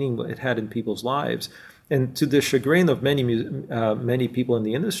and meaning it had in people's lives. And to the chagrin of many people in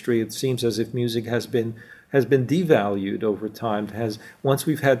the industry, it seems as if music has been devalued over time. Once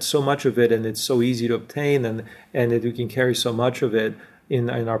we've had so much of it, and it's so easy to obtain, and we can carry so much of it in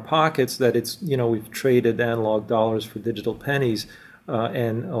our pockets that it's, we've traded analog dollars for digital pennies,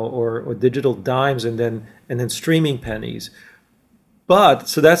 or digital dimes, and then streaming pennies. But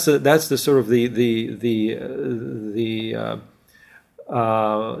so that's the sort of the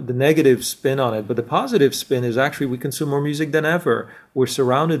negative spin on it. But the positive spin is actually we consume more music than ever. We're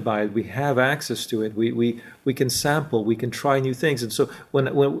surrounded by it. We have access to it. We can sample. We can try new things. And so when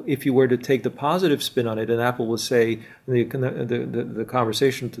if you were to take the positive spin on it, and Apple will say the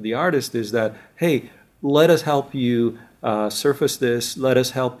conversation to the artist is that, hey, let us help you surface this. Let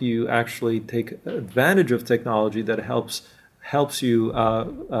us help you actually take advantage of technology that helps you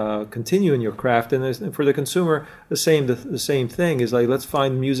continue in your craft. And for the consumer, the same thing is like, let's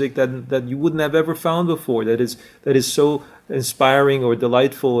find music that you wouldn't have ever found before, that is so inspiring or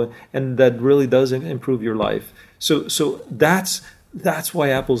delightful, and that really does improve your life. So that's why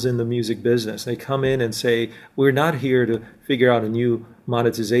Apple's in the music business. They come in and say, we're not here to figure out a new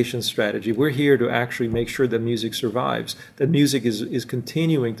monetization strategy. We're here to actually make sure that music survives, that music is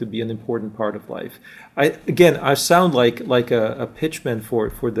continuing to be an important part of life. I sound like a pitchman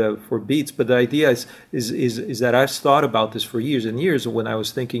for Beats, but the idea is that I've thought about this for years and years when I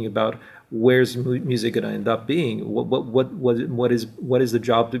was thinking about where's music going to end up being? What is the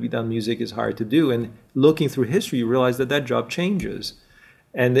job to be done? Music is hard to do, and looking through history, you realize that job changes,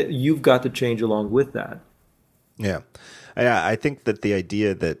 and that you've got to change along with that. Yeah, I think that the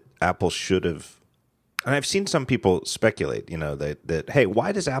idea that Apple should have, and I've seen some people speculate, that hey,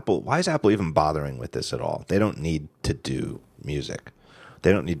 why is Apple even bothering with this at all? They don't need to do music.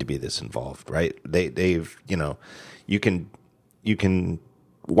 They don't need to be this involved, right? They've you can.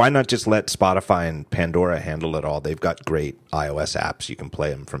 Why not just let Spotify and Pandora handle it all? They've got great iOS apps. You can play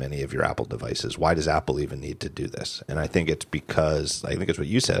them from any of your Apple devices. Why does Apple even need to do this? And I think it's what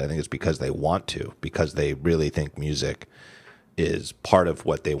you said. I think it's because they want to, because they really think music is part of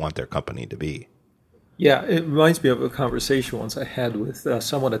what they want their company to be. Yeah, it reminds me of a conversation once I had with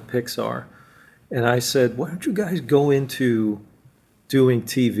someone at Pixar. And I said, why don't you guys go into doing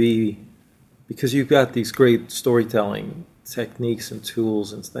TV? Because you've got these great storytelling techniques and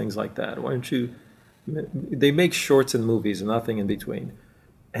tools and things like that. Why don't you? They make shorts and movies and nothing in between.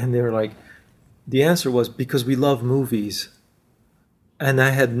 And they were like, the answer was because we love movies. And I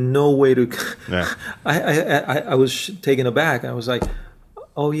had no way to. Yeah. I was taken aback. I was like,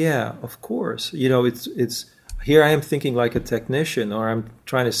 oh yeah, of course. It's here. I am thinking like a technician, or I'm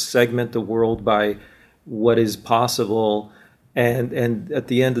trying to segment the world by what is possible. And at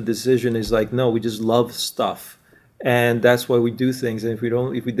the end, the decision is like, no, we just love stuff. And that's why we do things. And if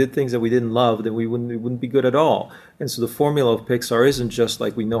we did things that we didn't love, then we wouldn't be good at all. And so the formula of Pixar isn't just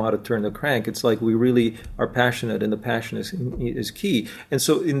like we know how to turn the crank. It's like we really are passionate, and the passion is key. And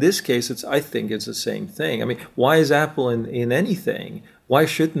so in this case, I think it's the same thing. I mean, why is Apple in anything? Why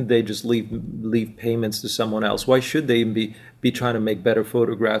shouldn't they just leave payments to someone else? Why should they be trying to make better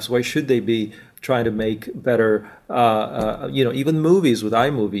photographs? Why should they be trying to make better, even movies with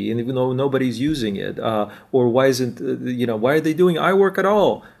iMovie, and even though nobody's using it, or why are they doing iWork at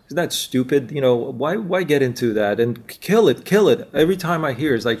all? Isn't that stupid? Why get into that and kill it? Every time I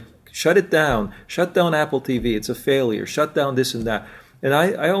hear, it's like, shut it down, shut down Apple TV, it's a failure, shut down this and that. And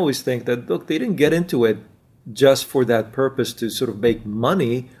I always think that, look, they didn't get into it just for that purpose to sort of make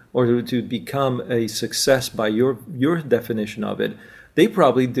money or to become a success by your definition of it. They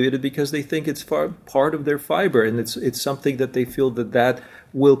probably did it because they think it's part of their fiber, and it's something that they feel that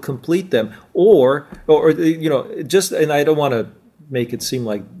will complete them, or just. And I don't want to make it seem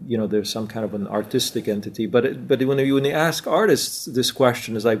like there's some kind of an artistic entity, but when you ask artists this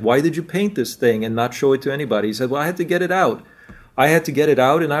question, is like, why did you paint this thing and not show it to anybody? He said, well, I had to get it out. I had to get it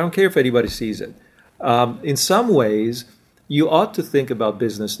out, and I don't care if anybody sees it. In some ways, you ought to think about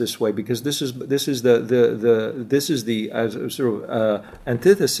business this way, because this is the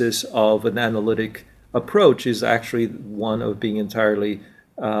antithesis of an analytic approach, is actually one of being entirely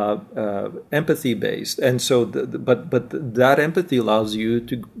empathy based, and so but that empathy allows you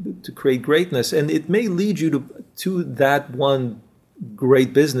to create greatness, and it may lead you to that one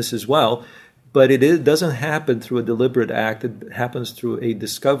great business as well. But it doesn't happen through a deliberate act. It happens through a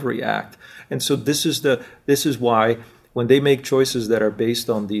discovery act. And so this is why when they make choices that are based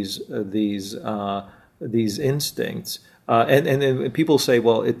on these instincts, and people say,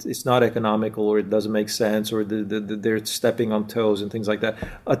 well, it's not economical, or it doesn't make sense, or they're stepping on toes and things like that.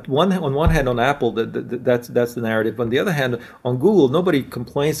 On one hand, on Apple, that's the narrative. On the other hand, on Google, nobody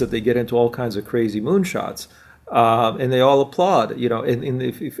complains that they get into all kinds of crazy moonshots. And they all applaud, And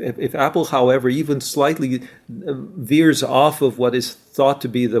if Apple, however, even slightly veers off of what is thought to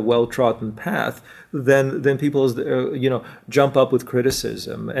be the well-trodden path, then people, jump up with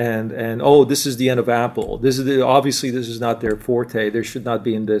criticism and this is the end of Apple. Obviously this is not their forte. They should not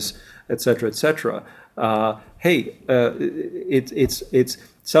be in this, et cetera, et cetera. It's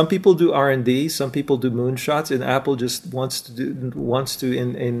some people do R&D, some people do moonshots, and Apple just wants to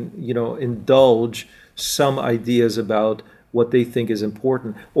indulge some ideas about what they think is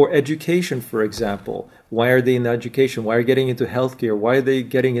important. Or education, for example. Why are they in education? Why are they getting into healthcare? Why are they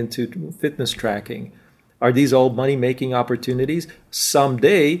getting into fitness tracking? Are these all money-making opportunities?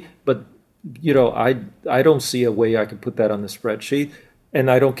 Someday, but I don't see a way I could put that on the spreadsheet.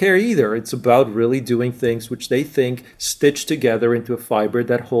 And I don't care either. It's about really doing things which they think stitch together into a fiber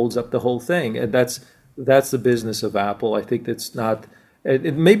that holds up the whole thing. And that's the business of Apple. I think that's not...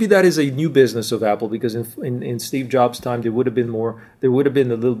 Maybe that is a new business of Apple, because in Steve Jobs' time there would have been a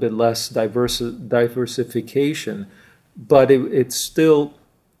little bit less diversification, but it's still,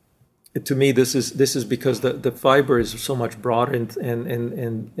 to me, this is because the fiber is so much broader,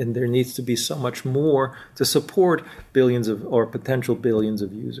 and there needs to be so much more to support billions or potential billions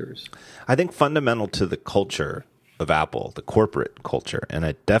of users. I think fundamental to the culture of Apple, the corporate culture, and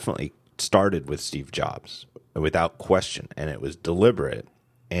it definitely started with Steve Jobs, without question, and it was deliberate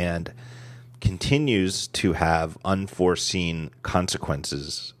and continues to have unforeseen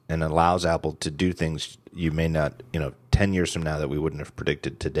consequences and allows Apple to do things you may not, 10 years from now that we wouldn't have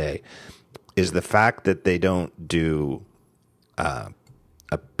predicted today, is the fact that they don't do a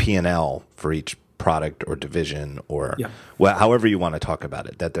P&L for each product or division or however you want to talk about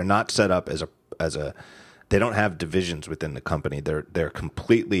it, that they're not set up as a they don't have divisions within the company. They're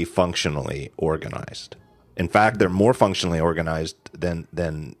completely functionally organized. In fact, they're more functionally organized than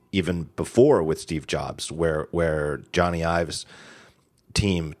even before with Steve Jobs, where Johnny Ive's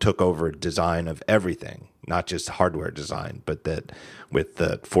team took over design of everything, not just hardware design, but that with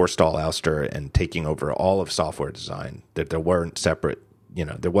the Forstall ouster and taking over all of software design, that there weren't separate,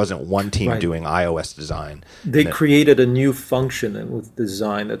 there wasn't one team doing iOS design. They created a new function with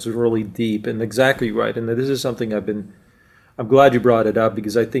design that's really deep and exactly right. And this is something I'm glad you brought it up,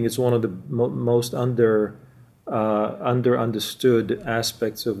 because I think it's one of the most understood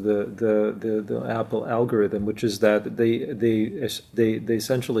aspects of the Apple algorithm, which is that they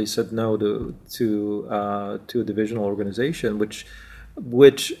essentially said no to a divisional organization, which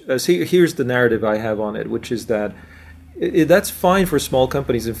here's the narrative I have on it, which is that that's fine for small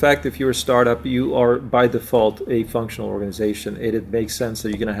companies. In fact, if you're a startup, you are by default a functional organization. It makes sense that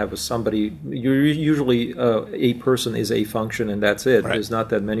you're going to have somebody. You're usually a person is a function, and that's it. Right. There's not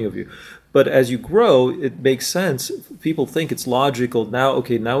that many of you. But as you grow, it makes sense. People think it's logical. Now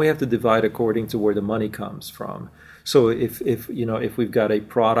we have to divide according to where the money comes from. So if we've got a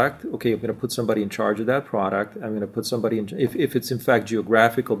product, I'm going to put somebody in charge of that product. I'm going to put somebody in. If it's in fact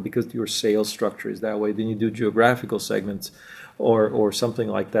geographical, because your sales structure is that way, then you do geographical segments, or something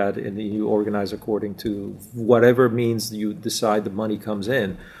like that, and you organize according to whatever means you decide the money comes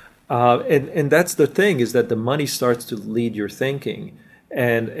in. And that's the thing, is that the money starts to lead your thinking.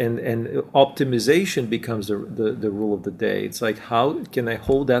 And optimization becomes the rule of the day. It's like, how can I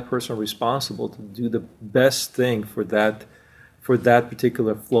hold that person responsible to do the best thing for that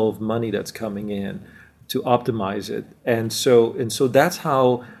particular flow of money that's coming in, to optimize it. And so that's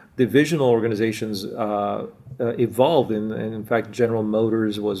how divisional organizations evolved. And in fact, General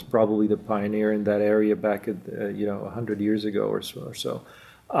Motors was probably the pioneer in that area back at 100 years ago or so.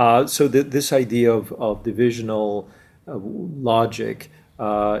 So this idea of divisional logic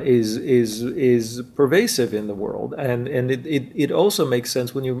is pervasive in the world, and it also makes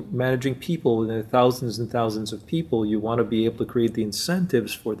sense when you're managing people, thousands and thousands of people. You want to be able to create the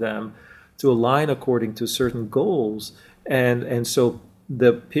incentives for them to align according to certain goals, and so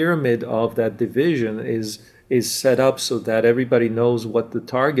the pyramid of that division is set up so that everybody knows what the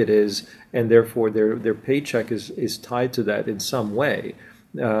target is, and therefore their paycheck is tied to that in some way.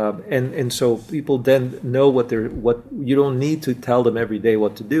 And so people then know what you don't need to tell them every day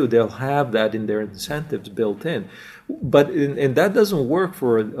what to do. They'll have that in their incentives built in. But and that doesn't work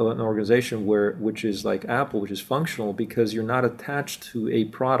for an organization which is like Apple, which is functional, because you're not attached to a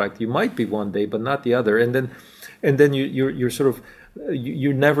product. You might be one day, but not the other. And then you're sort of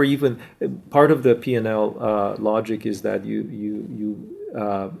you're never even part of the P&L logic is that you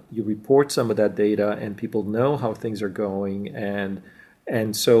report some of that data, and people know how things are going,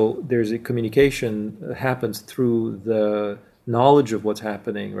 and so there's a communication that happens through the knowledge of what's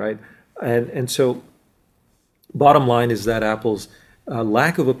happening, right? And so bottom line is that Apple's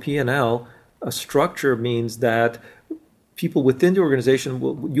lack of a P&L structure means that people within the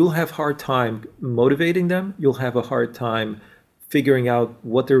organization you'll have a hard time motivating them. You'll have a hard time figuring out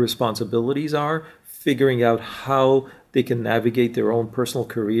what their responsibilities are, figuring out how they can navigate their own personal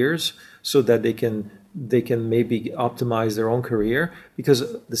careers so that they can maybe optimize their own career,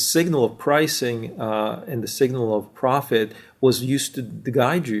 because the signal of pricing and the signal of profit was used to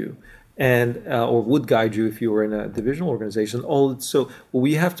guide you, and or would guide you if you were in a divisional organization. So what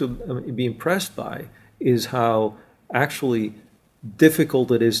we have to be impressed by is how actually difficult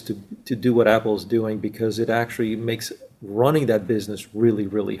it is to do what Apple is doing, because it actually makes running that business really,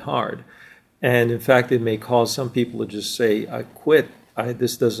 really hard. And in fact, it may cause some people to just say, I quit. I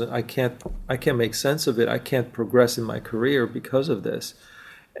can't make sense of it. I can't progress in my career because of this.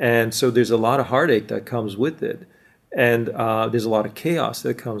 And so there's a lot of heartache that comes with it. And there's a lot of chaos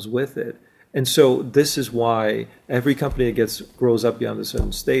that comes with it. And so this is why every company that grows up beyond a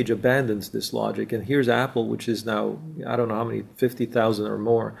certain stage abandons this logic. And here's Apple, which is now, I don't know how many, 50,000 or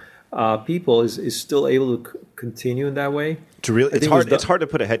more people, is still able to continue in that way. It's hard to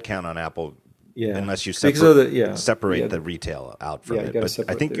put a head count on Apple. Yeah. Unless you separate the retail out from it. But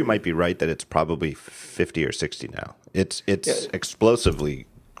I think you might be right that it's probably 50 or 60 now. It's explosively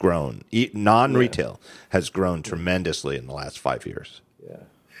grown. Non-retail has grown tremendously in the last 5 years. Yeah.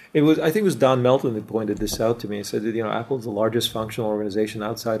 I think it was Don Melton who pointed this out to me. He said that, Apple's the largest functional organization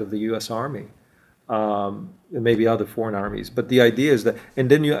outside of the U.S. Army. And maybe other foreign armies. But the idea is that,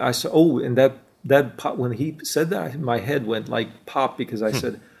 and then I said, and that pop, when he said that, my head went like pop, because I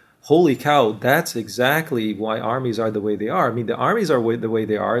said, holy cow, that's exactly why armies are the way they are. I mean, the armies are the way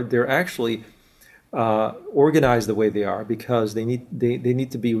they are. They're actually organized the way they are because they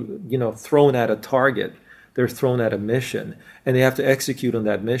need to be, thrown at a target. They're thrown at a mission, and they have to execute on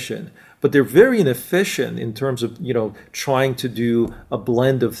that mission. But they're very inefficient in terms of, trying to do a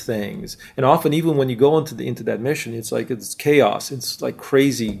blend of things. And often, even when you go into that mission, it's chaos. It's like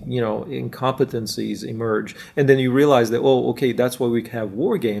crazy, incompetencies emerge. And then you realize that, okay, that's why we have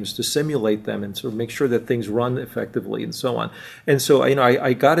war games, to simulate them and sort of make sure that things run effectively and so on. And so,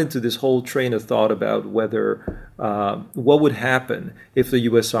 I got into this whole train of thought about whether what would happen if the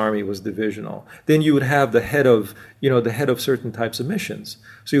U.S. Army was divisional. Then you would have the head of certain types of missions.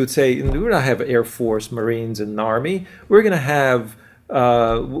 So you would say, we're going to have Air Force, Marines, and Army. We're going to have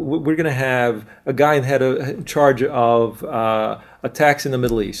a guy in charge of attacks in the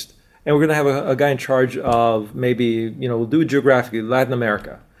Middle East, and we're going to have a guy in charge of maybe we'll do it geographically, Latin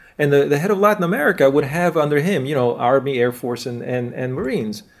America. And the head of Latin America would have under him Army, Air Force, and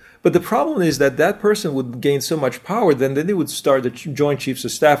Marines. But the problem is that person would gain so much power, then they would start, the Joint Chiefs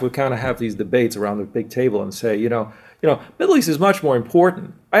of Staff would kind of have these debates around the big table and say, Middle East is much more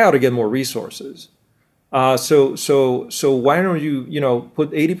important. I ought to get more resources. So why don't you, put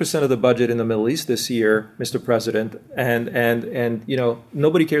 80% of the budget in the Middle East this year, Mr. President, and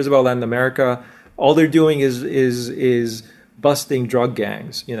nobody cares about Latin America. All they're doing is busting drug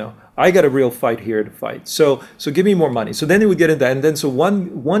gangs. I got a real fight here to fight. So give me more money. So then they would get into that. And then so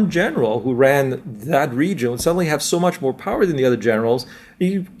one general who ran that region would suddenly have so much more power than the other generals.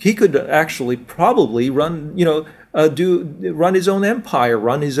 He could actually probably run, run his own empire,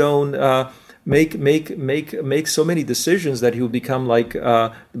 run his own, make so many decisions that he would become like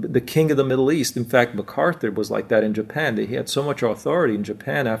the king of the Middle East. In fact, MacArthur was like that in Japan. He had so much authority in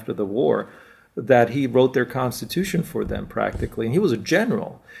Japan after the war that he wrote their constitution for them practically, and he was a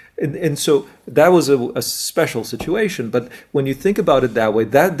general. And so that was a special situation. But when you think about it that way,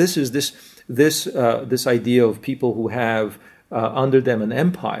 this is this idea of people who have under them an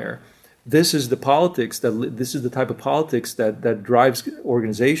empire. This is the politics this is the type of politics that drives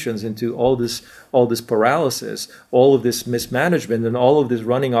organizations into all this paralysis, all of this mismanagement, and all of this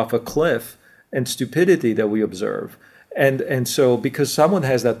running off a cliff and stupidity that we observe. And so because someone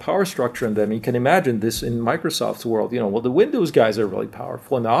has that power structure in them, you can imagine this in Microsoft's world. Well, the Windows guys are really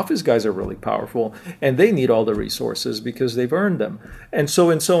powerful, and the Office guys are really powerful, and they need all the resources because they've earned them. And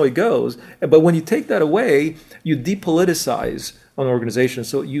so it goes. But when you take that away, you depoliticize an organization.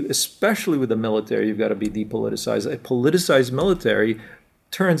 So you, especially with the military, you've got to be depoliticized. A politicized military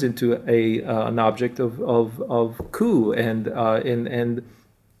turns into an object of coup and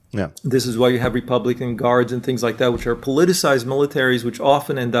Yeah. this is why you have Republican guards and things like that, which are politicized militaries, which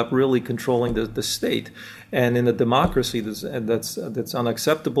often end up really controlling the state. And in a democracy, that's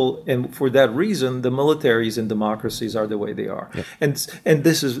unacceptable. And for that reason, the militaries in democracies are the way they are. Yep. And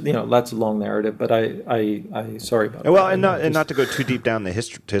this is, that's a long narrative, but I sorry about that. Well, and not to go too deep down the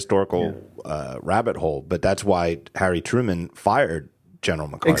historical rabbit hole, but that's why Harry Truman fired General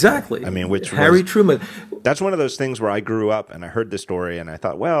MacArthur. Exactly. I mean, Truman. That's one of those things where I grew up and I heard the story and I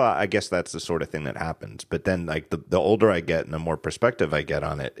thought, well, I guess that's the sort of thing that happens. But then, like the older I get and the more perspective I get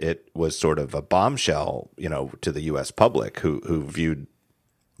on it, it was sort of a bombshell, to the U.S. public who viewed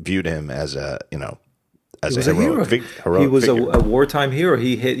him as as a hero. He was a wartime hero.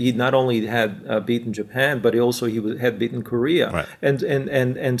 He not only had beaten Japan, but had beaten Korea, right.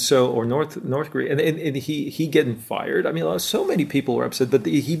 and so or North Korea, and he getting fired. I mean, so many people were upset, but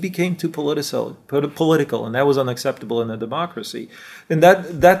he became too political, and that was unacceptable in a democracy. And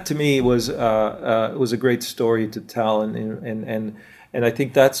that to me was a great story to tell, and I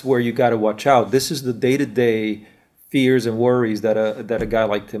think that's where you got to watch out. This is the day-to-day fears and worries that a guy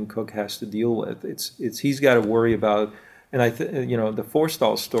like Tim Cook has to deal with. He's got to worry about, and the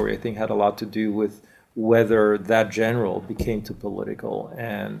Forstall story I think had a lot to do with whether that general became too political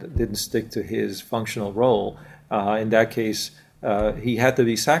and didn't stick to his functional role. In that case, he had to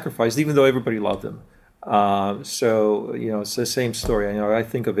be sacrificed, even though everybody loved him. So it's the same story. I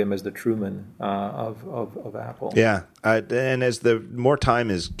think of him as the Truman of Apple. Yeah, and as the more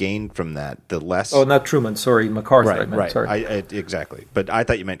time is gained from that, the less. Oh, not Truman. Sorry, MacArthur. Right, I meant, right. Sorry. Exactly. But I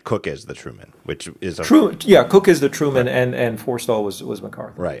thought you meant Cook as the Truman, which is Truman. Yeah, Cook is the Truman, right. and Forstall was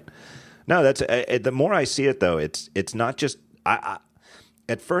MacArthur. Right. No, that's the more I see it though. It's not just.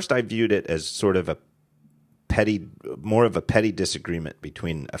 At first, I viewed it as sort of more of a petty disagreement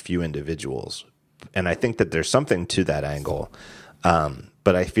between a few individuals. And I think that there's something to that angle.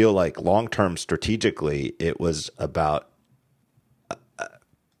 But I feel like long-term strategically, it was about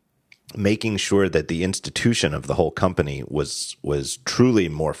making sure that the institution of the whole company was truly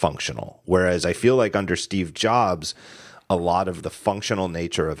more functional. Whereas I feel like under Steve Jobs, a lot of the functional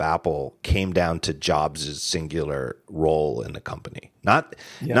nature of Apple came down to Jobs' singular role in the company. Not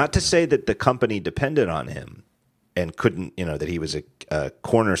to say that the company depended on him and couldn't, that he was a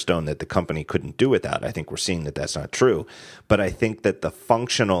cornerstone that the company couldn't do without. I think we're seeing that that's not true. But I think that the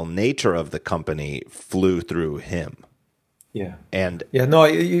functional nature of the company flew through him. Yeah. And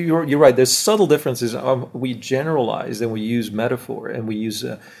you're right. There's subtle differences. We generalize and we use metaphor and we use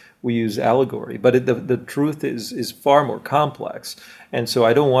allegory, but the truth is far more complex. And so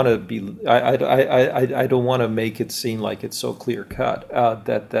I don't want to be. I don't want to make it seem like it's so clear cut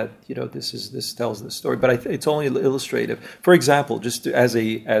that this tells the story. But it's only illustrative. For example, just as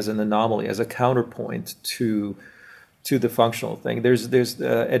an anomaly, as a counterpoint to the functional thing, there's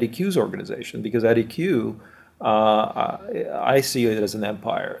Eddie Q's organization, because Eddie Q, I see it as an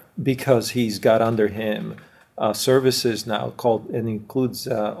empire because he's got under him services now called, and includes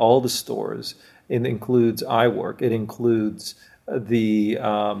all the stores. It includes iWork. It includes the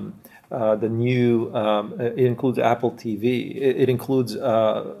new. It includes Apple TV. It includes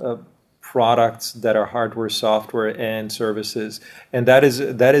products that are hardware, software, and services. And that is.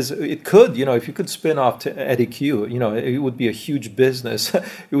 It could, if you could spin off to Eddie Q, it would be a huge business.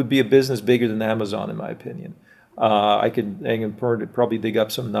 It would be a business bigger than Amazon, in my opinion. I can probably dig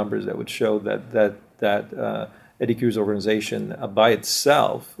up some numbers that would show that Eddie Q's organization by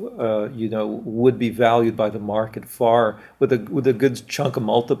itself, would be valued by the market far with a good chunk of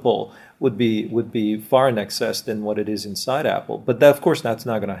multiple would be far in excess than what it is inside Apple. But that, of course, that's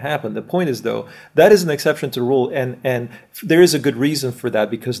not going to happen. The point is, though, that is an exception to the rule, and there is a good reason for that,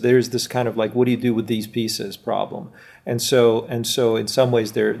 because there is this kind of like, what do you do with these pieces problem, and so in some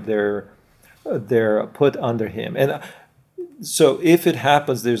ways they're put under him. And so if it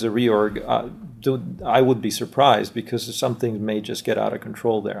happens, there's a reorg, I would be surprised, because some things may just get out of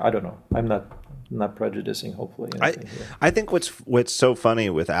control there. I don't know. I'm not prejudicing, hopefully. I think what's so funny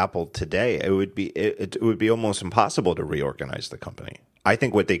with Apple today, it would be almost impossible to reorganize the company. I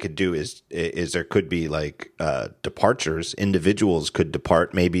think what they could do is there could be like departures. Individuals could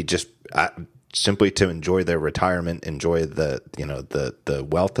depart, maybe just simply to enjoy their retirement, enjoy the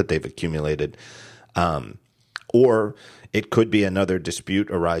wealth that they've accumulated, Or it could be another dispute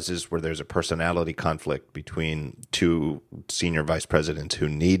arises where there's a personality conflict between two senior vice presidents who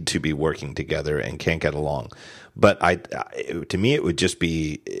need to be working together and can't get along. But to me, it would just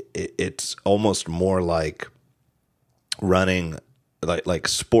be, it's almost more like running like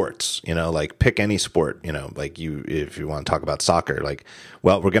sports, like pick any sport, like if you want to talk about soccer, like,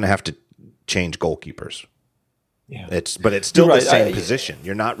 well, we're going to have to change goalkeepers. Yeah. But it's still the same position.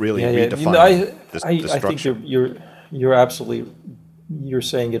 You're not really redefining the structure. I think you're absolutely, you're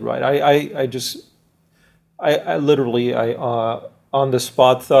saying it right. I literally on the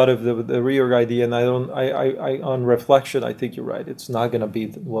spot thought of the reorg idea, and I on reflection, I think you're right. It's not going to be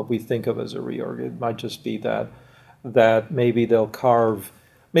what we think of as a reorg. It might just be that maybe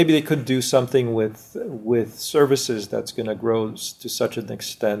maybe they could do something with services that's going to grow to such an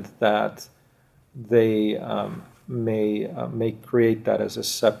extent that they may create that as a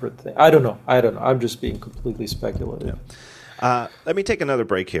separate thing. I don't know. I'm just being completely speculative. Yeah. Let me take another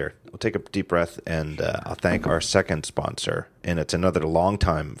break here. We'll take a deep breath, and I'll thank our second sponsor, and it's another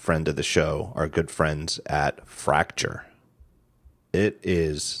longtime friend of the show, our good friends at Fracture. It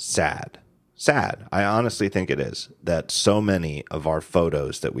is sad. I honestly think it is, that so many of our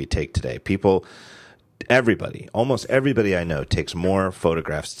photos that we take today, almost everybody I know takes more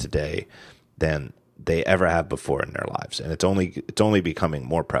photographs today than they ever have before in their lives, and it's only becoming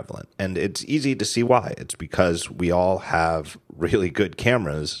more prevalent. And it's easy to see why. It's because we all have really good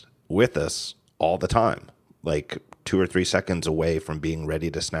cameras with us all the time, like 2 or 3 seconds away from being ready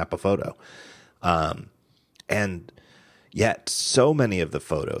to snap a photo. And yet so many of the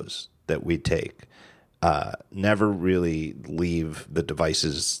photos that we take never really leave the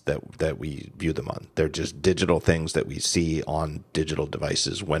devices that we view them on. They're just digital things that we see on digital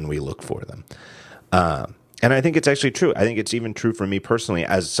devices when we look for them. And I think it's actually true. I think it's even true for me personally,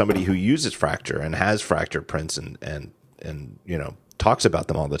 as somebody who uses Fracture and has Fracture prints and talks about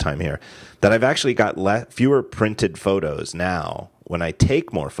them all the time here, that I've actually got fewer printed photos now when I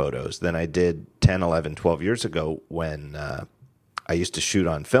take more photos than I did 10, 11, 12 years ago when I used to shoot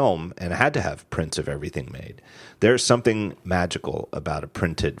on film and I had to have prints of everything made. There's something magical about a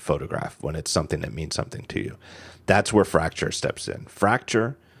printed photograph when it's something that means something to you. That's where Fracture steps in.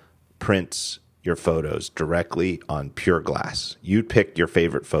 Fracture prints your photos directly on pure glass. You pick your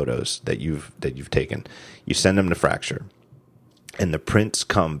favorite photos that you've taken. You send them to Fracture, and the prints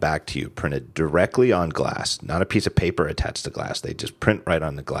come back to you printed directly on glass, not a piece of paper attached to glass. They just print right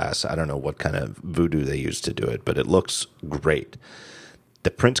on the glass. I don't know what kind of voodoo they use to do it, but it looks great. The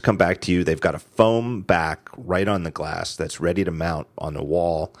prints come back to you. They've got a foam back right on the glass that's ready to mount on the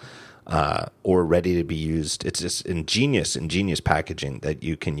wall, or ready to be used. It's this ingenious packaging that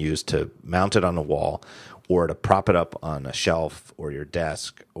you can use to mount it on a wall or to prop it up on a shelf or your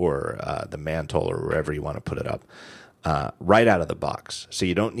desk or the mantle or wherever you want to put it up, right out of the box. So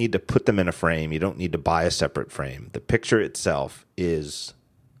you don't need to put them in a frame. You don't need to buy a separate frame. The picture itself is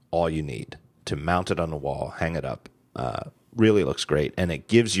all you need to mount it on the wall, hang it up. Really looks great, and it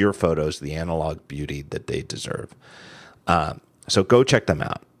gives your photos the analog beauty that they deserve. So go check them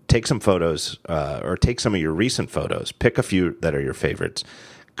out. Take some photos, or take some of your recent photos. Pick a few that are your favorites.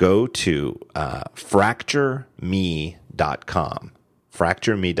 Go to fractureme.com.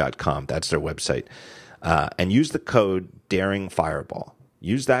 Fractureme.com. That's their website. And use the code DaringFireball.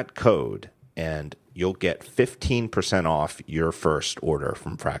 Use that code, and you'll get 15% off your first order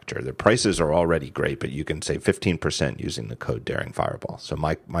from Fracture. The prices are already great, but you can save 15% using the code DaringFireball. So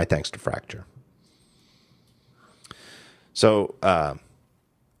my thanks to Fracture. So,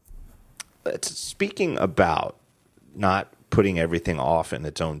 speaking about not putting everything off in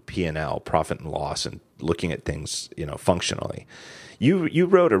its own P&L, profit and loss, and looking at things, functionally, you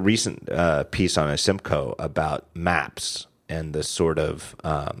wrote a recent piece on Asimco about maps and the sort of,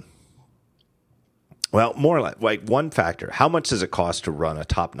 more like one factor. How much does it cost to run a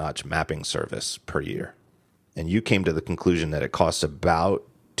top-notch mapping service per year? And you came to the conclusion that it costs about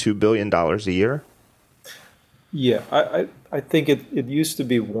 $2 billion a year? Yeah, I think it used to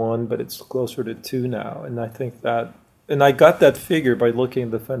be 1, but it's closer to 2 now. And I think that, and I got that figure by looking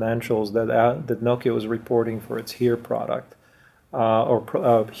at the financials that Nokia was reporting for its HERE product,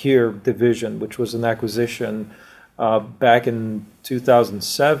 or HERE division, which was an acquisition back in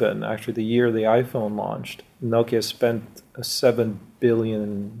 2007, actually the year the iPhone launched. Nokia spent $7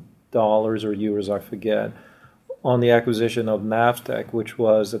 billion or euros, I forget, on the acquisition of Navteq, which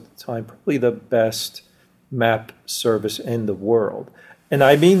was at the time probably the best map service in the world. And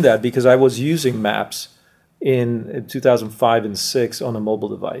I mean that because I was using maps in 2005 and 2006 on a mobile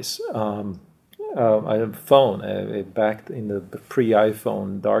device. I had a phone back in the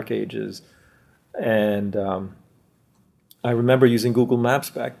pre-iPhone dark ages. And I remember using Google Maps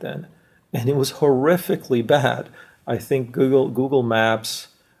back then, and it was horrifically bad. I think Google Maps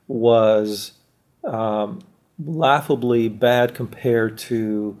was laughably bad compared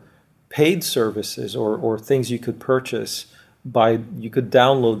to paid services or things you could purchase you could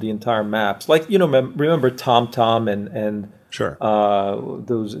download the entire maps. Like, remember TomTom and Sure.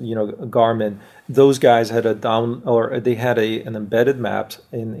 Those, Garmin, those guys had they had an embedded map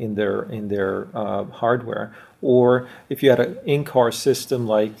in their hardware. Or if you had an in-car system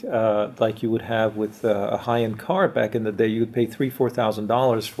like you would have with a high-end car back in the day, you would pay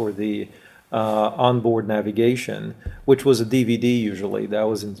 $3,000-$4,000 for the onboard navigation, which was a DVD usually. That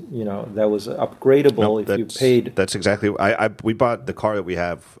was upgradable if you paid. That's exactly. We bought the car that we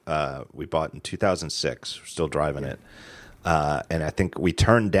have. We bought in 2006. We're still driving it. And I think we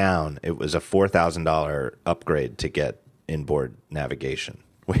turned down, it was a $4,000 upgrade to get inboard navigation.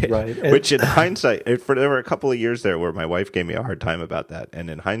 Right. Which in hindsight, there were a couple of years there where my wife gave me a hard time about that. And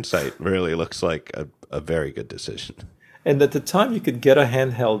in hindsight, really looks like a very good decision. And at the time, you could get a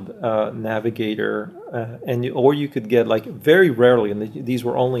handheld navigator, or you could get, like, very rarely, and these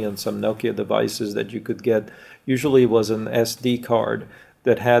were only on some Nokia devices that you could get. Usually it was an SD card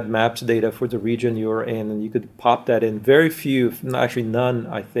that had maps data for the region you were in, and you could pop that in. Very few, actually none,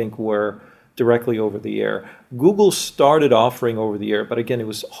 I think, were directly over the air. Google started offering over the air, but again, it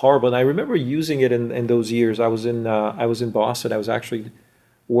was horrible. And I remember using it in those years. I was in Boston. I was actually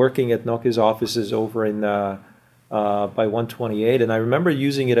working at Nokia's offices over in by 128, and I remember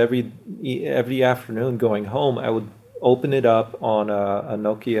using it every afternoon going home. I would open it up on a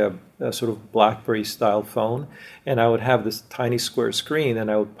Nokia sort of BlackBerry style phone, and I would have this tiny square screen, and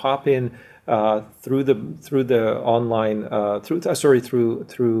I would pop in through the online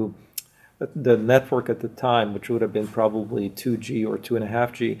through the network at the time, which would have been probably 2G or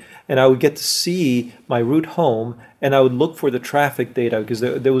 2.5G, and I would get to see my route home, and I would look for the traffic data, because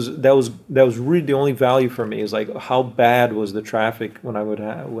that was really the only value for me, is like how bad was the traffic when I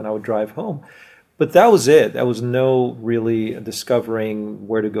would drive home. But that was it. That was no really discovering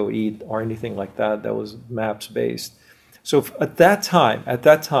where to go eat or anything like that. That was maps based. So at that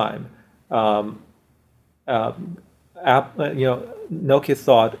time, Nokia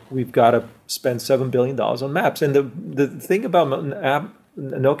thought we've got to spend $7 billion on maps. And the thing about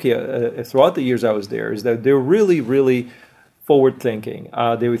Nokia throughout the years I was there is that they're really, really forward thinking.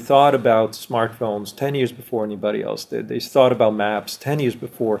 They thought about smartphones 10 years before anybody else did. They thought about maps 10 years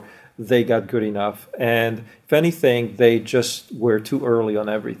before they got good enough. And if anything, they just were too early on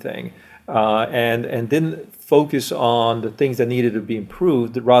everything. And didn't focus on the things that needed to be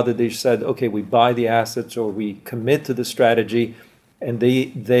improved. Rather, they said, okay, we buy the assets or we commit to the strategy, and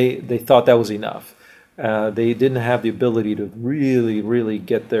they thought that was enough. They didn't have the ability to really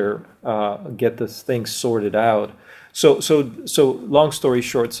get this thing sorted out. So long story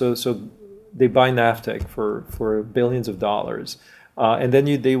short, so they buy Navteq for billions of dollars. And then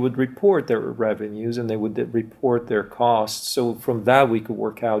they would report their revenues and they would report their costs. So from that, we could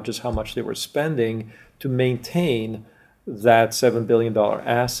work out just how much they were spending to maintain that $7 billion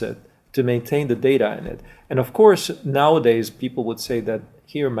asset, to maintain the data in it. And of course, nowadays, people would say that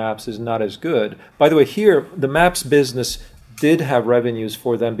here Maps is not as good. By the way, here, the Maps business did have revenues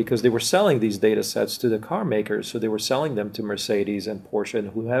for them because they were selling these data sets to the car makers. So they were selling them to Mercedes and Porsche and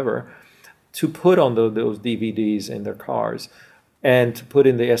whoever to put on those DVDs in their cars, and to put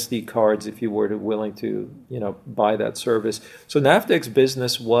in the SD cards if you were willing to, buy that service. So Navteq's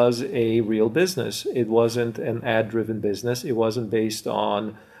business was a real business. It wasn't an ad-driven business. It wasn't based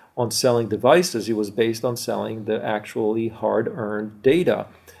on selling devices. It was based on selling the actually hard-earned data.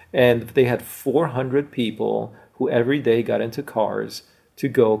 And they had 400 people who every day got into cars to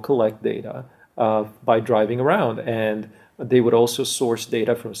go collect data by driving around. And they would also source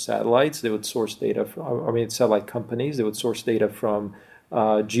data from satellites. They would source data from, satellite companies. They would source data from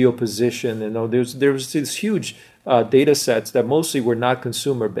geoposition. And there was these huge data sets that mostly were not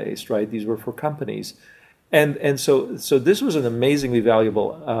consumer based, right? These were for companies. And so this was an amazingly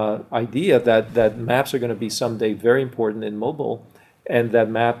valuable idea that maps are going to be someday very important in mobile, and that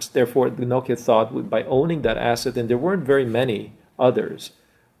maps, therefore, the Nokia thought by owning that asset, and there weren't very many others.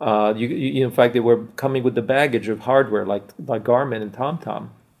 In fact, they were coming with the baggage of hardware like Garmin and TomTom.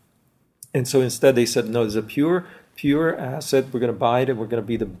 And so instead they said, no, it's a pure asset. We're going to buy it, and we're going to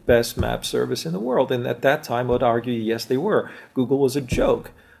be the best map service in the world. And at that time, I would argue, yes, they were. Google was a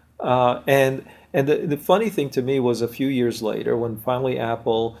joke. And the funny thing to me was a few years later, when finally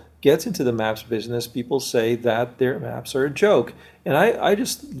Apple gets into the maps business, people say that their maps are a joke. And I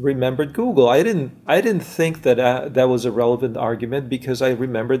just remembered Google. I didn't think that was a relevant argument, because I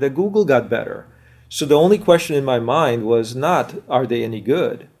remembered that Google got better. So the only question in my mind was not, are they any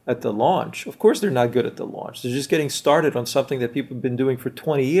good at the launch? Of course they're not good at the launch. They're just getting started on something that people have been doing for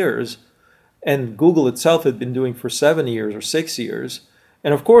 20 years, and Google itself had been doing for 7 years or 6 years.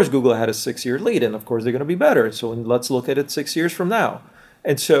 And of course Google had a 6-year lead, and of course they're going to be better. So let's look at it 6 years from now.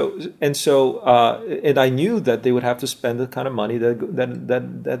 And I knew that they would have to spend the kind of money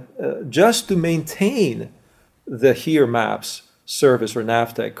that just to maintain the Here Maps service or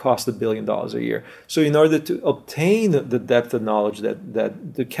NAVTEC cost $1 billion a year. So in order to obtain the depth of knowledge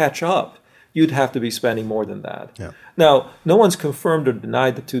that to catch up, you'd have to be spending more than that. Yeah. Now, no one's confirmed or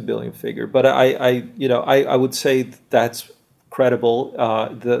denied the $2 billion figure, but I would say that's credible.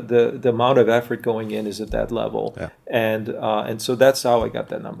 The amount of effort going in is at that level, yeah. And so that's how I got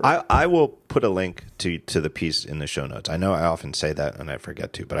that number. I will put a link to the piece in the show notes. I know I often say that and I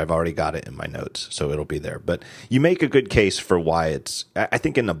forget to, but I've already got it in my notes, so it'll be there. But you make a good case for why it's. I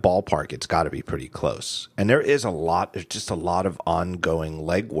think in the ballpark, it's got to be pretty close. And there's just a lot of ongoing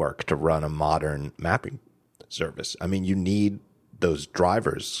legwork to run a modern mapping service. I mean, you need those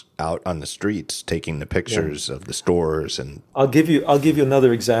drivers out on the streets taking the pictures of the stores. And I'll give you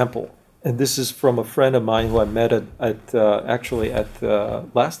another example, and this is from a friend of mine who I met at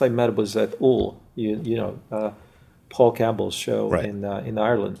last I met was at UL, Paul Campbell's show, right, in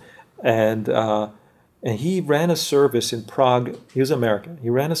Ireland, and he ran a service in Prague. He was American.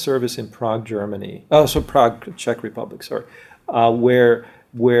 He ran a service in Prague, Germany. Prague, Czech Republic. Sorry, where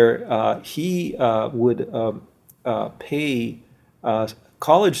he would pay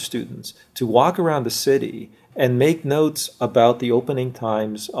college students to walk around the city and make notes about the opening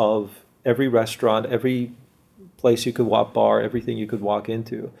times of every restaurant, every place you could walk, bar, everything you could walk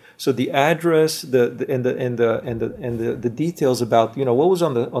into. So the address, the details about what was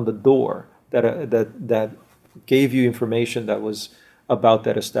on the door that gave you information that was about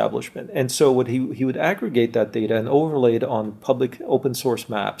that establishment. And so what he would aggregate that data and overlay it on public open source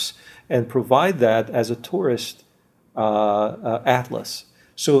maps and provide that as a tourist atlas.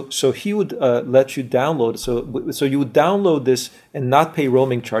 So he would let you download. So you would download this and not pay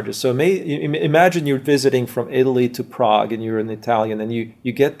roaming charges. So imagine you're visiting from Italy to Prague and you're an Italian, and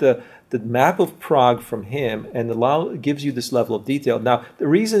you get the map of Prague from him, and gives you this level of detail. Now, the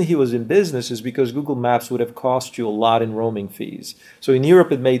reason he was in business is because Google Maps would have cost you a lot in roaming fees. So in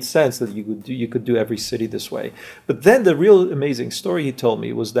Europe, it made sense that you could do every city this way. But then the real amazing story he told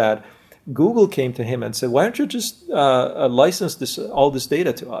me was that Google came to him and said, "Why don't you just license all this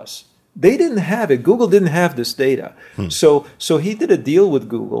data to us?" They didn't have it. Google didn't have this data. So he did a deal with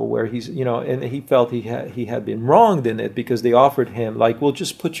Google where and he felt he had been wronged in it, because they offered him, like, we'll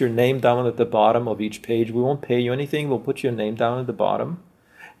just put your name down at the bottom of each page. We won't pay you anything. We'll put your name down at the bottom.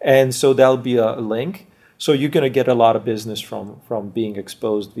 And so that'll be a link. So you're going to get a lot of business from being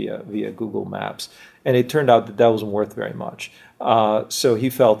exposed via Google Maps. And it turned out that wasn't worth very much. So he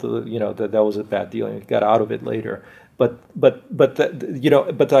felt that was a bad deal, and he got out of it later. But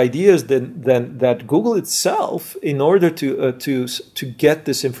the idea is then that Google itself, in order to get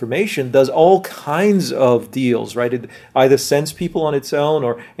this information, does all kinds of deals, right? It either sends people on its own,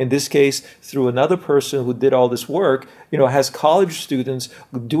 or in this case through another person who did all this work. Has college students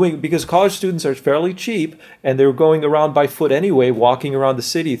because college students are fairly cheap, and they're going around by foot anyway, walking around the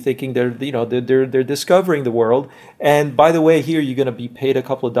city, thinking they're discovering the world. And by the way, here you're going to be paid a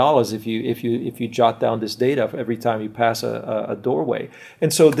couple of dollars if you jot down this data every time you pass a doorway.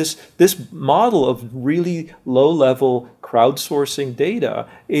 And so this model of really low level crowdsourcing data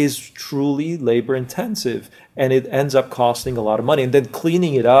is truly labor intensive, and it ends up costing a lot of money. And then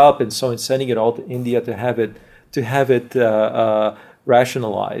cleaning it up and sending it all to India to have it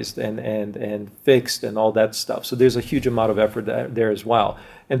rationalized and fixed and all that stuff. So there's a huge amount of effort there as well.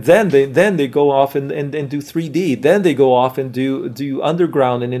 And then they go off and do 3D. Then they go off and do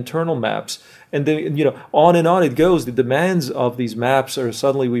underground and internal maps. And then on and on it goes. The demands of these maps are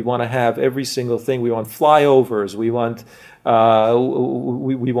suddenly we want to have every single thing. We want flyovers. We want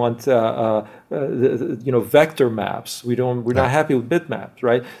vector maps. We're not happy with bitmaps,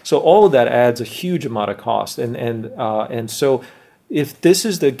 right? So all of that adds a huge amount of cost, and so if this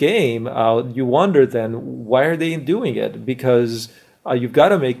is the game, you wonder then why are they doing it? Because you've got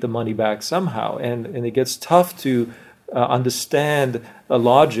to make the money back somehow, and it gets tough to understand a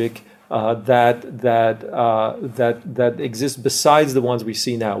logic that exists besides the ones we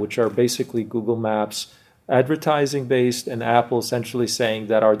see now, which are basically Google Maps advertising based, and Apple essentially saying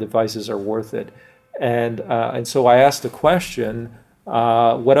that our devices are worth it. And so I asked the question,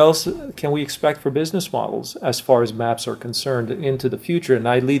 what else can we expect for business models as far as maps are concerned into the future? And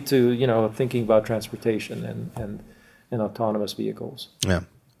I lead to thinking about transportation and autonomous vehicles. Yeah.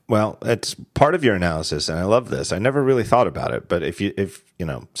 Well, it's part of your analysis, and I love this. I never really thought about it, but if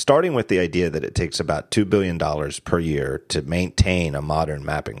starting with the idea that it takes about $2 billion per year to maintain a modern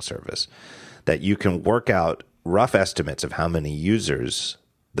mapping service, that you can work out rough estimates of how many users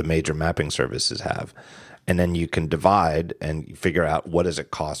the major mapping services have, and then you can divide and figure out what does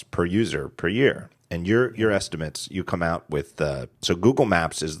it cost per user per year. And your estimates, you come out with so Google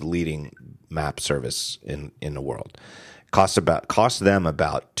Maps is the leading map service in the world. Costs them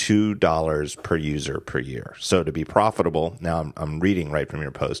about $2 per user per year. So to be profitable, now I'm reading right from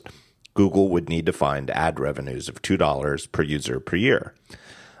your post, Google would need to find ad revenues of $2 per user per year.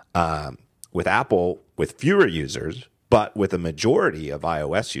 With Apple, with fewer users, but with a majority of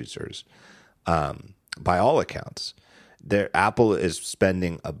iOS users, by all accounts, Apple is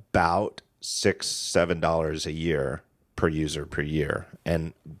spending about $6-7 a year per user per year,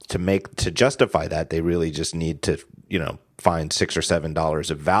 and to justify that, they really just need to find $6 or $7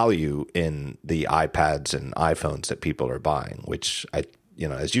 of value in the iPads and iPhones that people are buying, which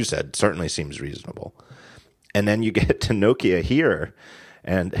as you said, certainly seems reasonable. And then you get to Nokia here,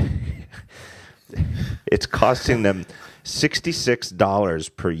 and it's costing them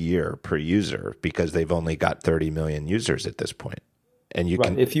 $66 per year per user because they've only got 30 million users at this point. And you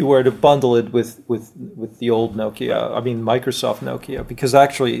can, if you were to bundle it with the old Nokia, I mean Microsoft Nokia, because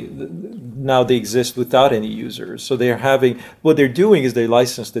actually now they exist without any users. So what they're doing is they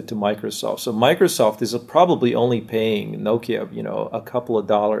licensed it to Microsoft. So Microsoft is probably only paying Nokia, a couple of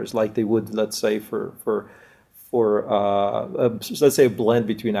dollars, like they would, let's say, for let's say a blend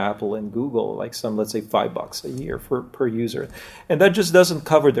between Apple and Google, like let's say $5 a year per user. And that just doesn't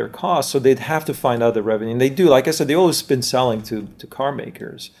cover their costs, so they'd have to find other revenue. And they do, like I said, they always been selling to car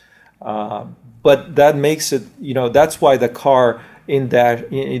makers. But that makes it, that's why the car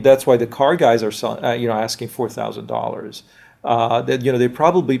guys are selling, asking $4,000. They're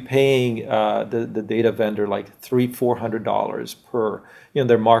probably paying the data vendor like $300-400 per.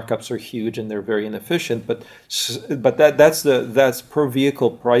 Their markups are huge and they're very inefficient. But that's per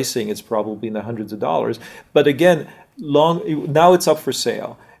vehicle pricing. It's probably in the hundreds of dollars. But again, now it's up for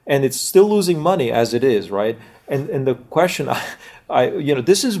sale and it's still losing money as it is, right? And the question,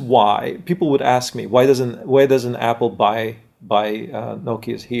 this is why people would ask me, why doesn't Apple buy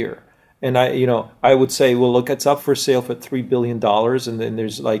Nokia's here? And I would say, well, look, it's up for sale for $3 billion, and then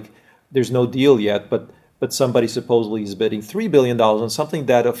there's no deal yet, but somebody supposedly is bidding $3 billion on something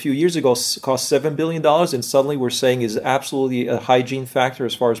that a few years ago cost $7 billion, and suddenly we're saying is absolutely a hygiene factor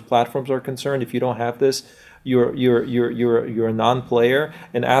as far as platforms are concerned. If you don't have this, you're a non-player,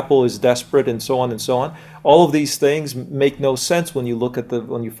 and Apple is desperate, and so on and so on. All of these things make no sense when you look at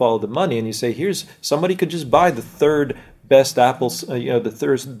when you follow the money, and you say, here's somebody could just buy the third best Apple's, the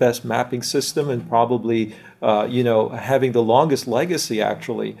third best mapping system, and probably, having the longest legacy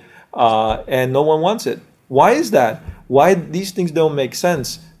actually, and no one wants it. Why is that? Why these things don't make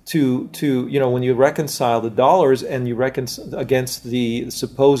sense to when you reconcile the dollars and you reconcile against the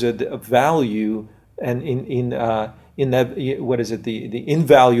supposed value and in that, what is it, the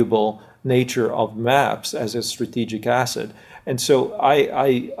invaluable nature of maps as a strategic asset. And so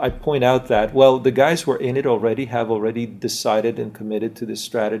I point out that, well, the guys who are in it have already decided and committed to this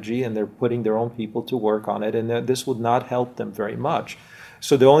strategy, and they're putting their own people to work on it, and this would not help them very much.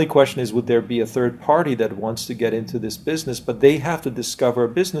 So the only question is, would there be a third party that wants to get into this business? But they have to discover a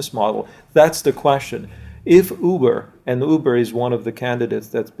business model. That's the question. If Uber, and Uber is one of the candidates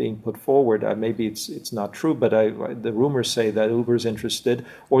that's being put forward, maybe it's not true, but the rumors say that Uber's interested,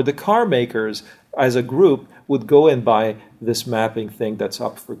 or the car makers as a group would go and buy this mapping thing that's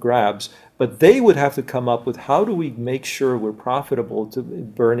up for grabs. But they would have to come up with, how do we make sure we're profitable to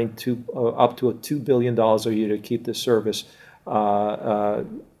burning up to $2 billion a year to keep the service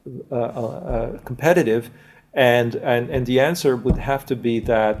competitive? And the answer would have to be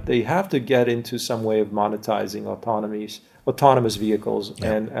that they have to get into some way of monetizing autonomous vehicles,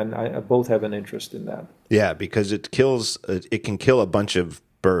 yeah. and I both have an interest in that. Yeah, because it can kill a bunch of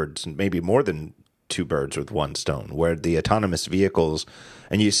birds, and maybe more than two birds with one stone, where the autonomous vehicles,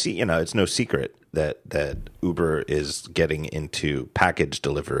 and you see, it's no secret that Uber is getting into package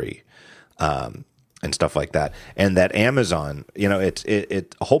delivery, and stuff like that, and that Amazon, it's a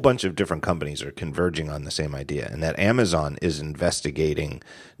whole bunch of different companies are converging on the same idea, and that Amazon is investigating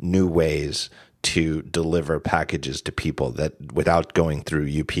new ways to deliver packages to people that without going through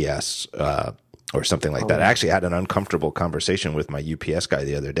UPS or something like that. I actually had an uncomfortable conversation with my UPS guy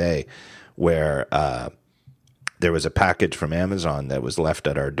the other day, where there was a package from Amazon that was left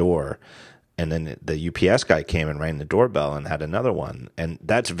at our door. And then the UPS guy came and rang the doorbell and had another one. And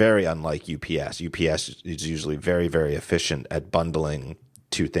that's very unlike UPS. UPS is usually very, very efficient at bundling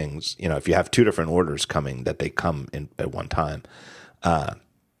two things, if you have two different orders coming, that they come in at one time.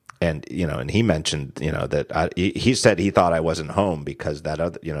 And he mentioned, that he said he thought I wasn't home because that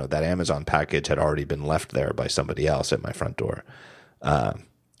other, that Amazon package had already been left there by somebody else at my front door.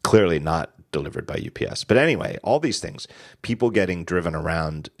 Clearly not delivered by UPS. But anyway, all these things, people getting driven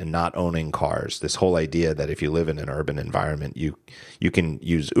around and not owning cars, this whole idea that if you live in an urban environment, you can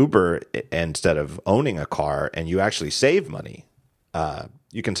use Uber instead of owning a car, and you actually save money.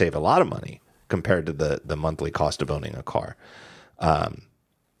 You can save a lot of money compared to the monthly cost of owning a car.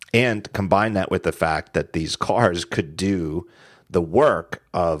 And combine that with the fact that these cars could do the work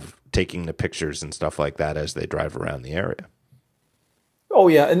of taking the pictures and stuff like that as they drive around the area. Oh,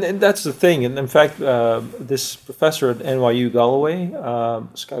 yeah, and that's the thing. And in fact, this professor at NYU Galloway,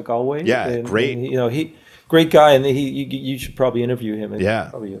 Scott Galloway, great. Great guy, and you should probably interview him. And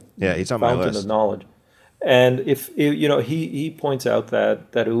He's on my list. Fountain of knowledge. And he points out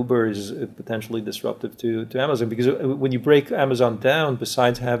that Uber is potentially disruptive to Amazon, because when you break Amazon down,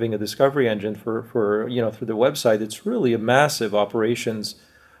 besides having a discovery engine for through their website, it's really a massive operations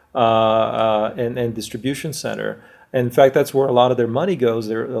and distribution center. And in fact, that's where a lot of their money goes.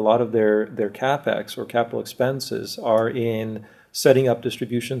 A lot of their capex or capital expenses are in setting up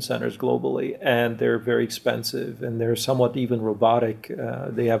distribution centers globally, and they're very expensive, and they're somewhat even robotic.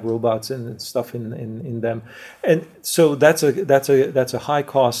 They have robots and stuff in them, and so that's a high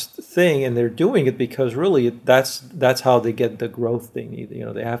cost thing, and they're doing it because really that's how they get the growth they need.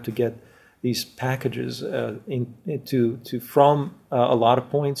 They have to get these packages from a lot of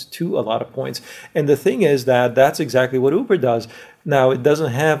points to a lot of points, and the thing is that's exactly what Uber does. Now it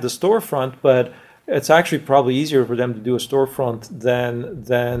doesn't have the storefront, but it's actually probably easier for them to do a storefront than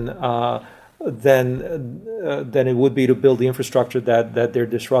it would be to build the infrastructure that they're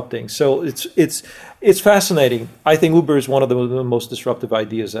disrupting. So it's fascinating. I think Uber is one of the most disruptive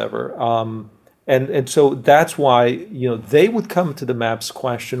ideas ever. And so that's why they would come to the maps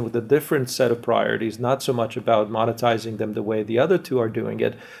question with a different set of priorities, not so much about monetizing them the way the other two are doing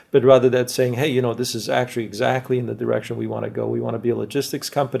it, but rather that saying, hey, this is actually exactly in the direction we want to go. We want to be a logistics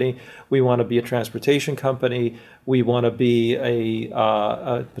company. We want to be a transportation company. We want to be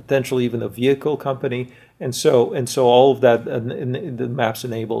a potentially even a vehicle company. And so all of that, and the maps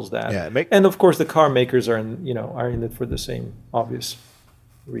enables that. Yeah, and of course the car makers are in it for the same obvious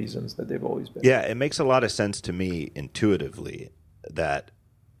reasons that they've always been. Yeah, it makes a lot of sense to me intuitively that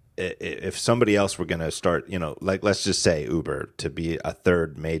if somebody else were going to start, like let's just say Uber to be a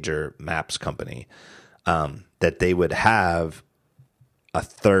third major maps company, that they would have a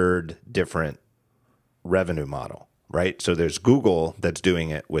third different revenue model, right? So there's Google that's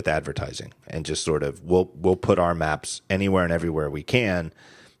doing it with advertising and just sort of we'll put our maps anywhere and everywhere we can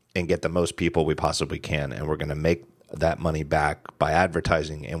and get the most people we possibly can, and we're going to make that money back by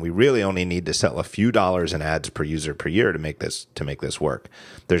advertising, and we really only need to sell a few dollars in ads per user per year to make this work.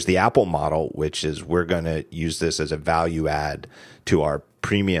 There's the Apple model, which is we're going to use this as a value add to our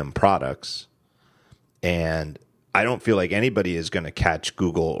premium products, and I don't feel like anybody is going to catch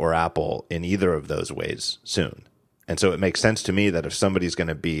Google or Apple in either of those ways soon. And so it makes sense to me that if somebody's going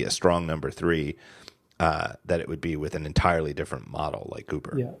to be a strong number three, that it would be with an entirely different model like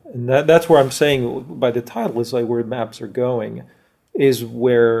Uber. Yeah, and that's where I'm saying by the title is like where maps are going, is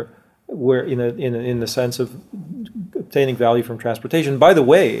where in the sense of obtaining value from transportation. By the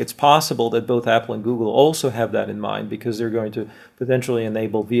way, it's possible that both Apple and Google also have that in mind, because they're going to potentially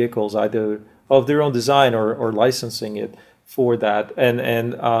enable vehicles either of their own design or licensing it for that.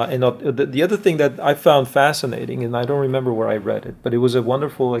 And the other thing that I found fascinating, and I don't remember where I read it, but it was a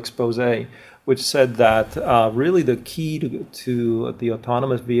wonderful expose which said that really the key to the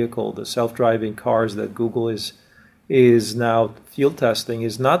autonomous vehicle, the self-driving cars that Google is now field testing,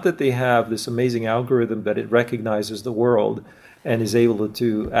 is not that they have this amazing algorithm that it recognizes the world and is able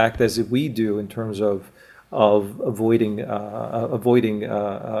to act as if we do in terms of avoiding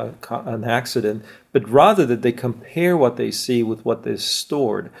an accident, but rather that they compare what they see with what is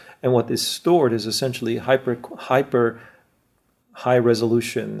stored, and what is stored is essentially hyper high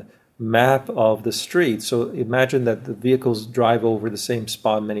resolution map of the street. So imagine that the vehicles drive over the same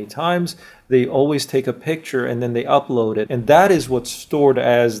spot many times. They always take a picture and then they upload it, and that is what's stored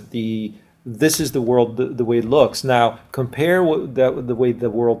as this is the world, the way it looks. Now, compare the way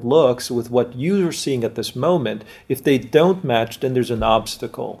the world looks with what you're seeing at this moment. If they don't match, then there's an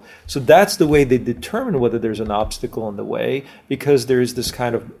obstacle. So that's the way they determine whether there's an obstacle in the way, because there is this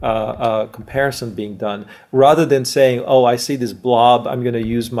kind of comparison being done. Rather than saying, oh, I see this blob, I'm going to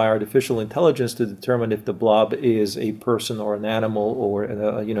use my artificial intelligence to determine if the blob is a person or an animal or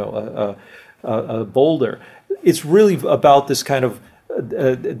a boulder. It's really about this kind of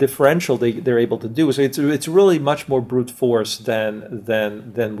differential they're able to do. So it's really much more brute force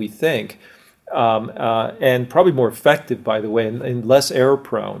than we think, and probably more effective, by the way, and less error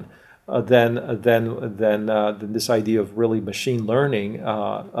prone than this idea of really machine learning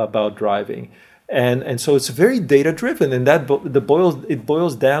about driving. And so it's very data driven, and it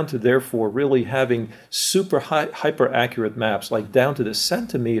boils down to therefore really having hyper accurate maps, like down to the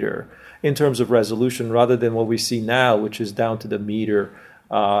centimeter in terms of resolution, rather than what we see now, which is down to the meter,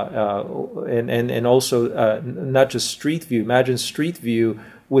 and also not just street view. Imagine street view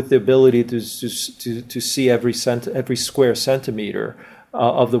with the ability to see every square centimeter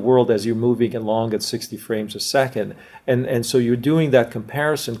of the world as you're moving along at 60 frames a second. And so you're doing that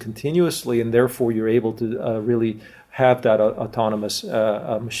comparison continuously, and therefore you're able to really have that autonomous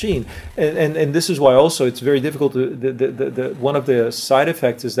machine. And this is why also it's very difficult to, one of the side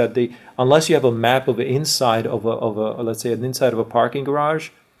effects is that unless you have a map of the inside of a let's say an inside of a parking garage,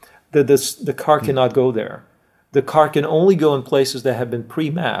 the car cannot go there. The car can only go in places that have been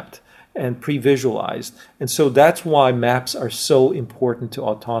pre-mapped and pre-visualized. And so that's why maps are so important to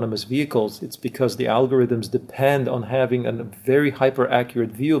autonomous vehicles. It's because the algorithms depend on having a very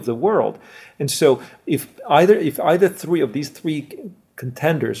hyper-accurate view of the world. And so if either three of these three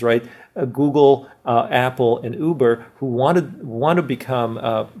contenders, right, Google, Apple, and Uber, who want to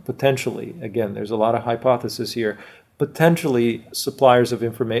become potentially, again, there's a lot of hypothesis here, potentially suppliers of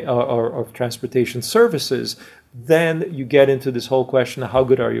information or of transportation services, then you get into this whole question of how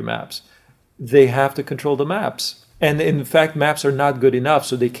good are your maps? They have to control the maps. And in fact, maps are not good enough,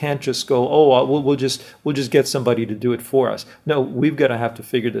 so they can't just go, we'll just get somebody to do it for us. No, we've got to have to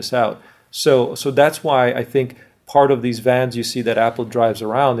figure this out. So that's why I think part of these vans you see that Apple drives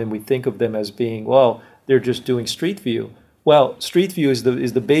around, and we think of them as being, well, they're just doing street view. Well, Street View is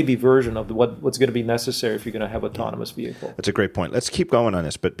the baby version of what's going to be necessary if you're going to have autonomous vehicle. That's a great point. Let's keep going on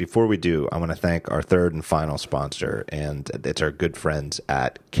this, but before we do, I want to thank our third and final sponsor, and it's our good friends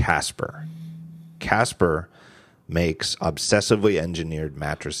at Casper. Casper makes obsessively engineered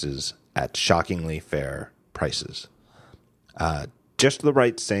mattresses at shockingly fair prices. Just the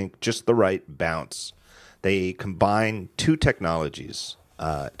right sink, just the right bounce. They combine two technologies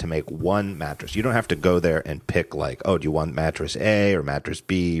to make one mattress. You don't have to go there and pick like, do you want mattress A or mattress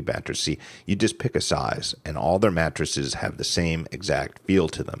B, mattress C? You just pick a size, and all their mattresses have the same exact feel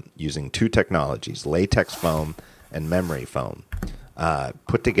to them using two technologies, latex foam and memory foam,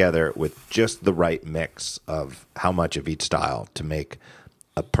 put together with just the right mix of how much of each style to make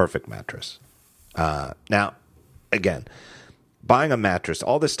a perfect mattress. Now, again, buying a mattress,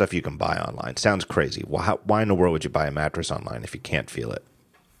 all this stuff you can buy online sounds crazy. Why in the world would you buy a mattress online if you can't feel it?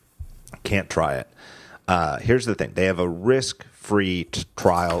 Can't try it. Here's the thing. They have a risk-free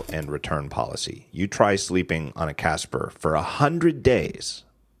trial and return policy. You try sleeping on a Casper for 100 days,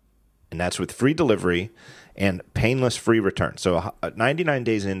 and that's with free delivery and painless free return. So 99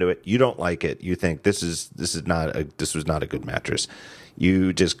 days into it, you don't like it. You think this was not a good mattress.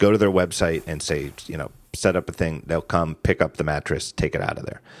 You just go to their website and say, set up a thing. They'll come pick up the mattress, take it out of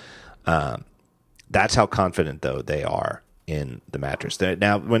there. That's how confident, though, they are in the mattress.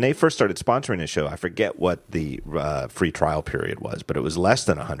 Now, when they first started sponsoring the show, I forget what the free trial period was, but it was less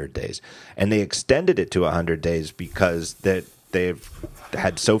than 100 days. And they extended it to 100 days because they've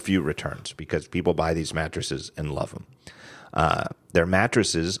had so few returns, because people buy these mattresses and love them. Their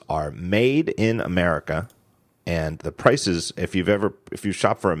mattresses are made in America, and the prices, if you've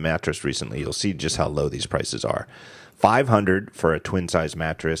shopped for a mattress recently, you'll see just how low these prices are. $500 for a twin size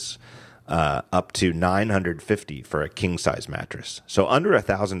mattress, up to $950 for a king size mattress. So under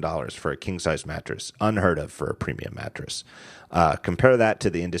 $1,000 for a king size mattress, unheard of for a premium mattress. Compare that to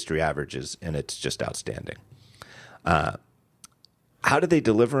the industry averages, and it's just outstanding. How do they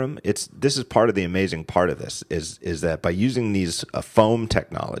deliver them? This is part of the amazing part of this is that by using these foam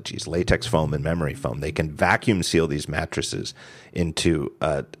technologies, latex foam and memory foam, they can vacuum seal these mattresses into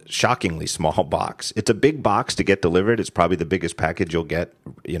a shockingly small box. It's a big box to get delivered. It's probably the biggest package you'll get.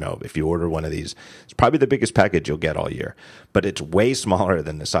 If you order one of these, it's probably the biggest package you'll get all year. But it's way smaller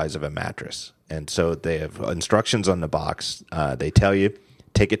than the size of a mattress. And so they have instructions on the box. They tell you,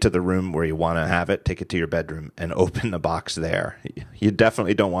 take it to the room where you want to have it, take it to your bedroom, and open the box there. You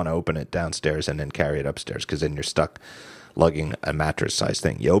definitely don't want to open it downstairs and then carry it upstairs, because then you're stuck lugging a mattress-sized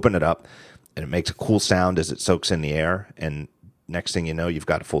thing. You open it up, and it makes a cool sound as it soaks in the air, and next thing you know, you've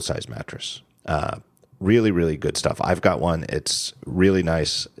got a full-size mattress. Really, really good stuff. I've got one. It's really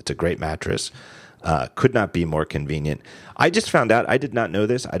nice. It's a great mattress. Could not be more convenient. I just found out, I did not know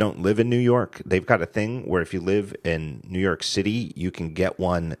this. I don't live in New York. They've got a thing where if you live in New York City, you can get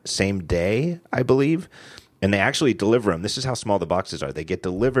one same day, I believe. And they actually deliver them. This is how small the boxes are. They get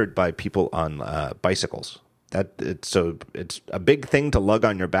delivered by people on bicycles. So it's a big thing to lug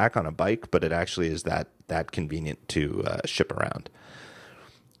on your back on a bike, but it actually is that convenient to ship around.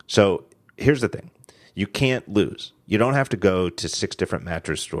 So here's the thing. You can't lose. You don't have to go to 6 different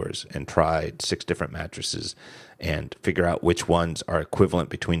mattress stores and try 6 different mattresses and figure out which ones are equivalent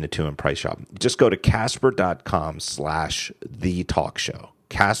between the two in price shop. Just go to Casper.com/thetalkshow.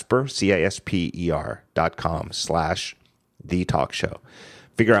 Casper, CASPER.com/thetalkshow.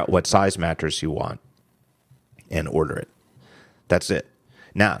 Figure out what size mattress you want and order it. That's it.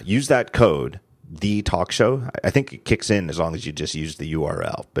 Now, use that code, The Talk Show. I think it kicks in as long as you just use the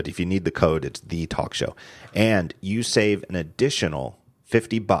URL. But if you need the code, it's The Talk Show. And you save an additional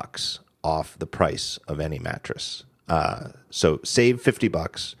 $50 off the price of any mattress. So save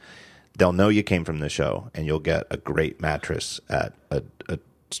 $50. They'll know you came from the show, and you'll get a great mattress at a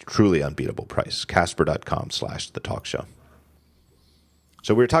truly unbeatable price. Casper.com/thetalkshow.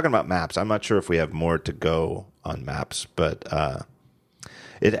 So we were talking about maps. I'm not sure if we have more to go on maps, but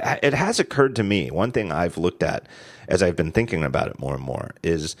it has occurred to me, one thing I've looked at as I've been thinking about it more and more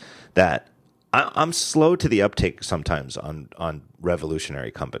is that I'm slow to the uptake sometimes on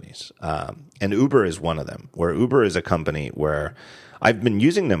revolutionary companies. And Uber is one of them, where Uber is a company where I've been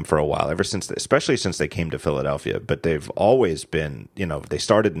using them for a while, especially since they came to Philadelphia, but they've always been, they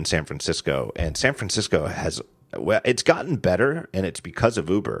started in San Francisco, and San Francisco it's gotten better, and it's because of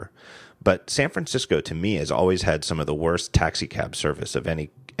Uber. But San Francisco, to me, has always had some of the worst taxi cab service of any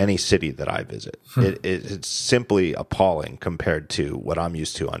city that I visit. It's simply appalling compared to what I'm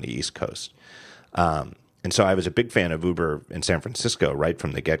used to on the East Coast. And so I was a big fan of Uber in San Francisco right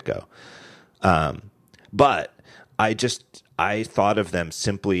from the get-go. But I thought of them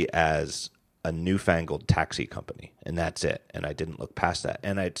simply as a newfangled taxi company, and that's it. And I didn't look past that.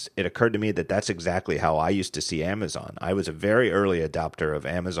 And it occurred to me that that's exactly how I used to see Amazon. I was a very early adopter of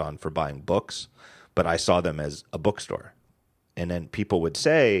Amazon for buying books, but I saw them as a bookstore. And then people would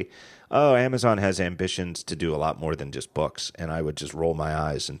say, oh, Amazon has ambitions to do a lot more than just books. And I would just roll my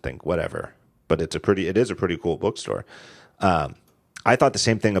eyes and think, whatever. But it is a pretty cool bookstore. I thought the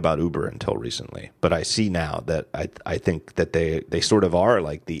same thing about Uber until recently, but I see now that I think that they sort of are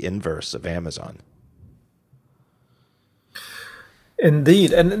like the inverse of Amazon.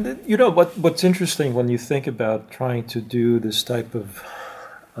 Indeed. And what's interesting when you think about trying to do this type of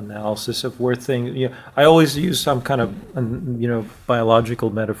analysis of where things, I always use some kind of, biological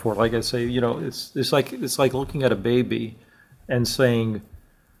metaphor. Like I say, it's like looking at a baby and saying,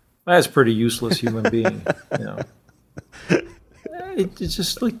 that's a pretty useless human being, It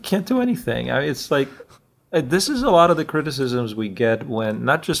just can't do anything. It's like this is a lot of the criticisms we get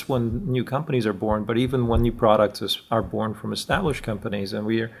not just when new companies are born, but even when new products are born from established companies, and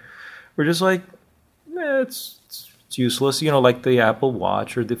we're just like, it's useless. Like the Apple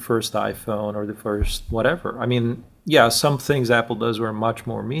Watch or the first iPhone or the first whatever. I mean, yeah, some things Apple does are much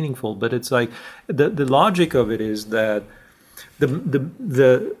more meaningful, but it's like the logic of it is that.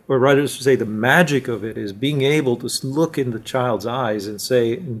 Or rather to say, the magic of it is being able to look in the child's eyes and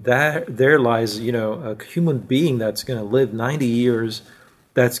say that there lies, a human being that's going to live 90 years,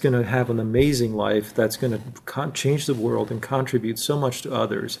 that's going to have an amazing life, that's going to change the world and contribute so much to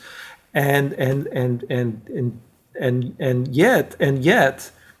others, and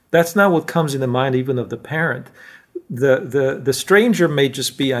yet, that's not what comes in the mind even of the parent. The stranger may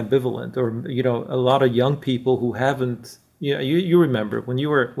just be ambivalent, or a lot of young people who haven't. You remember when you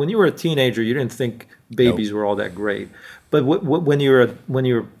were a teenager, you didn't think babies were all that great, but when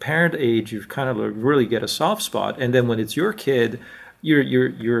you're parent age, you kind of really get a soft spot, and then when it's your kid,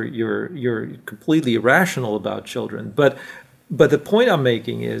 you're completely irrational about children. But the point I'm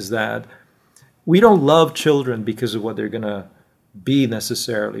making is that we don't love children because of what they're gonna be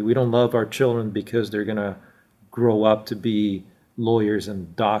necessarily. We don't love our children because they're gonna grow up to be lawyers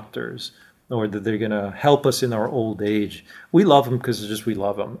and doctors, or that they're going to help us in our old age. We love them because we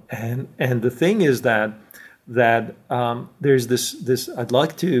love them. And the thing is that there's this. I'd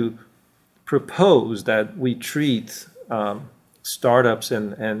like to propose that we treat startups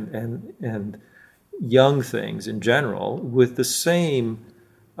and young things in general with the same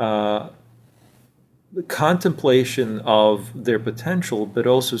contemplation of their potential, but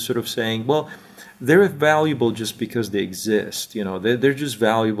also sort of saying, well, they're valuable just because they exist. They're just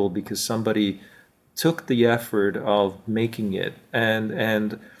valuable because somebody took the effort of making it,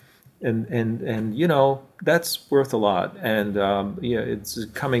 and that's worth a lot. And it's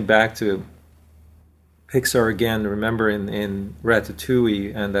coming back to Pixar again. Remember in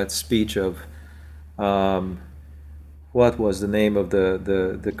Ratatouille and that speech of what was the name of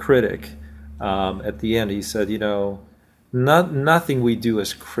the critic? At the end, he said, nothing we do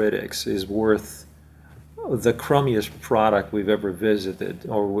as critics is worth the crummiest product we've ever visited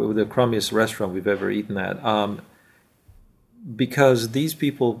or the crummiest restaurant we've ever eaten at, because these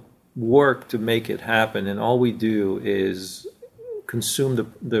people work to make it happen, and all we do is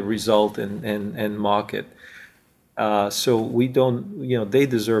consume the result and mock it. So we don't, they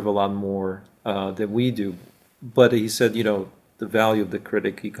deserve a lot more than we do. But he said, the value of the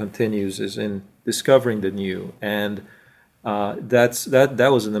critic, he continues, is in discovering the new. And that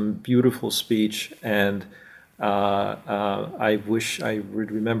was a beautiful speech. And I wish I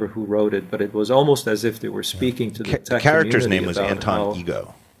would remember who wrote it, but it was almost as if they were speaking to the tech The character's community name was about Anton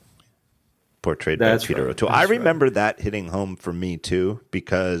Ego, portrayed by Peter O'Toole. I remember that hitting home for me too,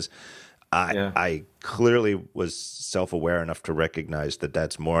 because I clearly was self-aware enough to recognize that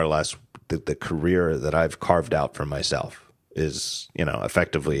that's more or less the career that I've carved out for myself. Is,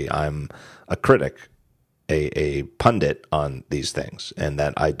 effectively I'm a critic, a pundit on these things, and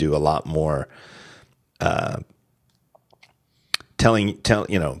that I do a lot more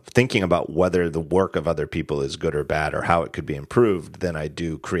thinking about whether the work of other people is good or bad or how it could be improved than I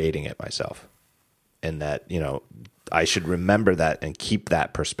do creating it myself. And that, I should remember that and keep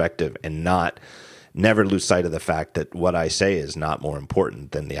that perspective and never lose sight of the fact that what I say is not more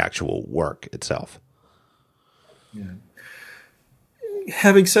important than the actual work itself. Yeah.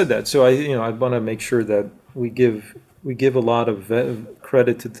 Having said that, so I want to make sure that we give a lot of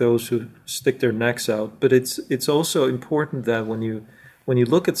credit to those who stick their necks out, but it's also important that when you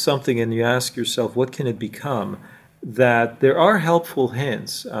look at something and you ask yourself, what can it become, that there are helpful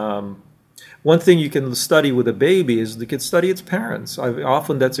hints. One thing you can study with a baby is you can study its parents.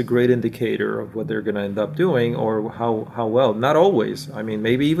 Often that's a great indicator of what they're going to end up doing or how well. Not always. I mean,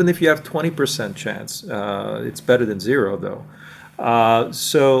 maybe even if you have 20% chance, it's better than zero, though.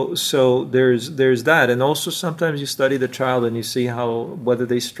 So there's that, and also sometimes you study the child and you see whether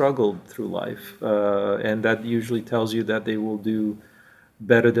they struggled through life, and that usually tells you that they will do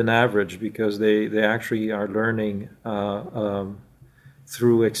better than average because they actually are learning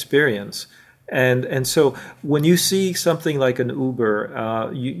through experience. And so when you see something like an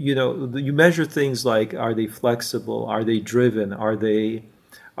Uber, you measure things like, are they flexible? Are they driven? Do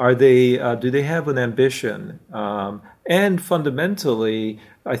they have an ambition? And fundamentally,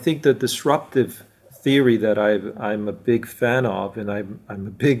 I think the disruptive theory that I'm a big fan of, and I'm a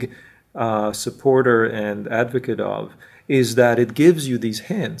big supporter and advocate of, is that it gives you these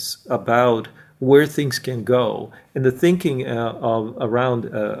hints about where things can go. And the thinking around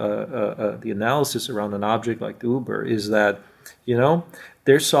the analysis around an object like the Uber is that,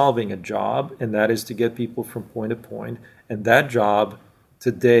 they're solving a job, and that is to get people from point to point. And that job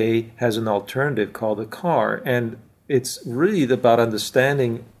today has an alternative called a car. And it's really about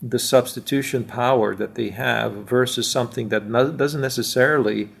understanding the substitution power that they have versus something that doesn't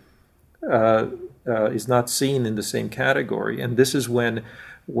necessarily is not seen in the same category. And this is when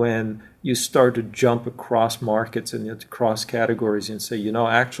you start to jump across markets and across categories and say,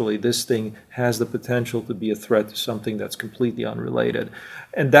 actually this thing has the potential to be a threat to something that's completely unrelated.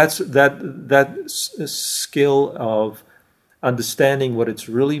 And that's that skill of understanding what it's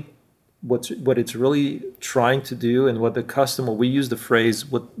really trying to do, and what the customer, we use the phrase,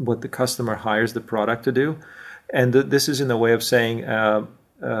 what the customer hires the product to do. And this is in a way of saying,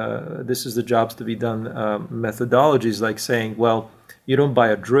 this is the jobs to be done methodologies, like saying, well, you don't buy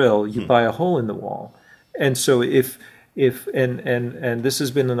a drill, you buy a hole in the wall. And so if this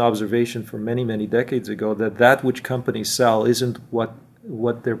has been an observation from many, many decades ago, that which companies sell isn't what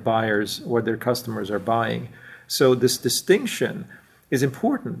their buyers or their customers are buying. So this distinction is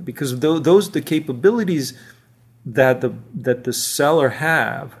important, because the capabilities that the seller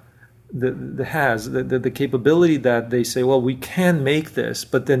the capability that they say, well, we can make this,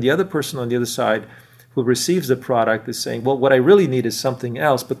 but then the other person on the other side who receives the product is saying, well, what I really need is something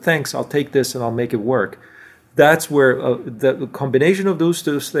else, but thanks, I'll take this and I'll make it work. That's where the combination of those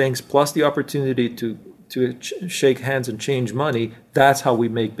two things plus the opportunity to shake hands and change money, that's how we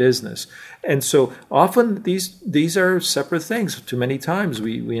make business. And so often these are separate things. Too many times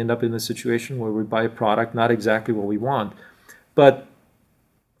we end up in a situation where we buy a product, not exactly what we want. But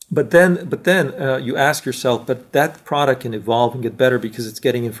then you ask yourself, but that product can evolve and get better because it's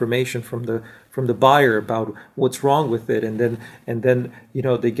getting information from the buyer about what's wrong with it, and then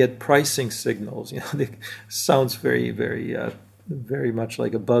they get pricing signals. It sounds very, very, very much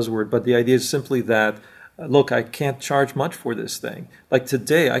like a buzzword, but the idea is simply that, look, I can't charge much for this thing. Like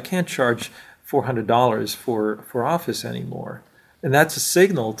today, I can't charge $400 for Office anymore, and that's a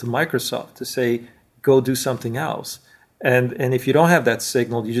signal to Microsoft to say, go do something else. And if you don't have that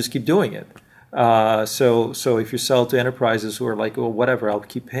signal, you just keep doing it. So if you sell to enterprises who are like, well, whatever, I'll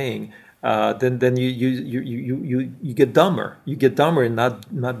keep paying, then you get dumber. You get dumber and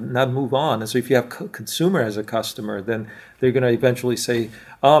not move on. And so if you have consumer as a customer, then they're going to eventually say,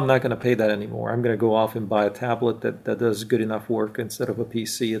 oh, I'm not going to pay that anymore. I'm going to go off and buy a tablet that does good enough work instead of a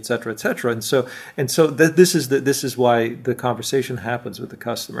PC, et cetera, et cetera. This is why the conversation happens with the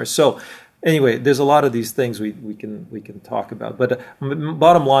customer. So anyway, there's a lot of these things we can talk about. But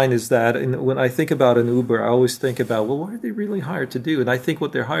bottom line is that when I think about an Uber, I always think about, well, what are they really hired to do? And I think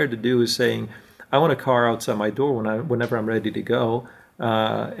what they're hired to do is saying, I want a car outside my door whenever I'm ready to go.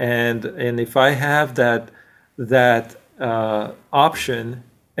 And if I have that option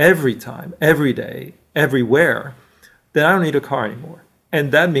every time, every day, everywhere, then I don't need a car anymore.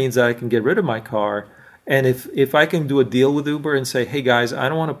 And that means that I can get rid of my car. And if I can do a deal with Uber and say, hey guys, I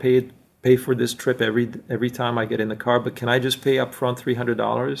don't want to pay for this trip every time I get in the car, but can I just pay up front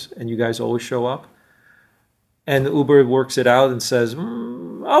 $300 and you guys always show up? And Uber works it out and says,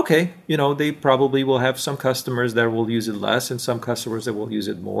 okay, they probably will have some customers that will use it less and some customers that will use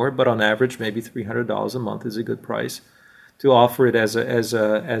it more, but on average, maybe $300 a month is a good price to offer it as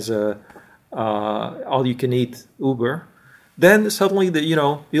a all-you-can-eat Uber. Then suddenly,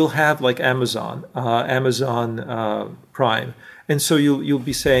 you'll have like Amazon Prime. And so you'll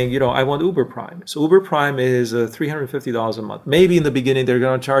be saying, I want Uber Prime. So Uber Prime is $350 a month. Maybe in the beginning they're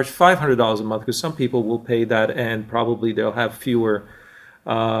going to charge $500 a month because some people will pay that, and probably they'll have fewer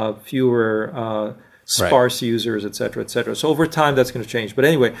sparse users, et cetera, et cetera. So over time that's going to change. But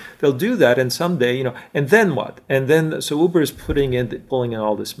anyway, they'll do that, and someday, and then what? And then so Uber is pulling in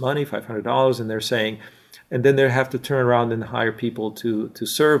all this money, $500, and they're saying, and then they have to turn around and hire people to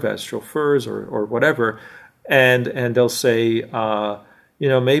serve as chauffeurs or whatever. And they'll say,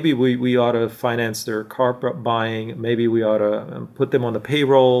 maybe we ought to finance their car buying. Maybe we ought to put them on the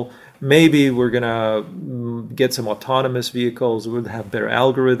payroll. Maybe we're going to get some autonomous vehicles. We'll have better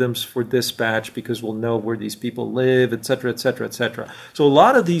algorithms for dispatch because we'll know where these people live, et cetera, et cetera, et cetera. So a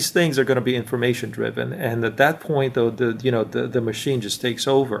lot of these things are going to be information driven. And at that point, though, the machine just takes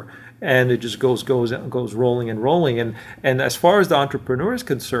over. And it just goes rolling and rolling. And as far as the entrepreneur is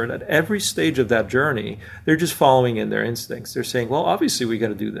concerned, at every stage of that journey, they're just following in their instincts. They're saying, well, obviously we got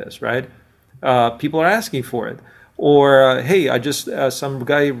to do this, right? People are asking for it. Or, hey, I just, some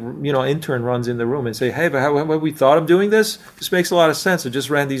guy, intern runs in the room and say, hey, have we thought of doing this? This makes a lot of sense. I just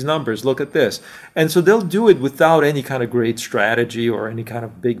ran these numbers. Look at this. And so they'll do it without any kind of great strategy or any kind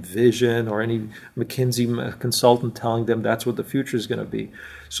of big vision or any McKinsey consultant telling them that's what the future is going to be.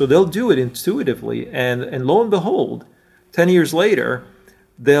 So they'll do it intuitively. And lo and behold, 10 years later,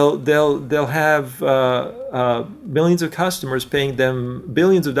 they'll have millions of customers paying them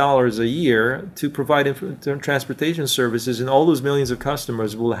billions of dollars a year to provide transportation services, and all those millions of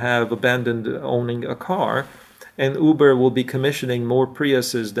customers will have abandoned owning a car, and Uber will be commissioning more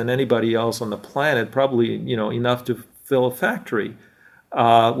Priuses than anybody else on the planet, probably enough to fill a factory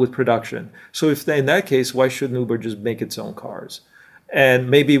with production. So in that case, why shouldn't Uber just make its own cars? And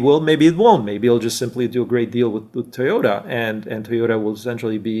maybe it will, maybe it won't. Maybe it'll just simply do a great deal with Toyota, and Toyota will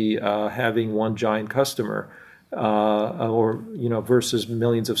essentially be having one giant customer, versus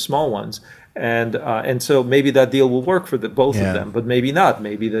millions of small ones. And so maybe that deal will work for both of them, but maybe not.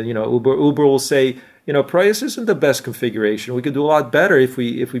 Maybe Uber will say, Prius isn't the best configuration. We could do a lot better if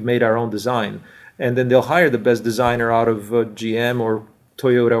we made our own design. And then they'll hire the best designer out of GM or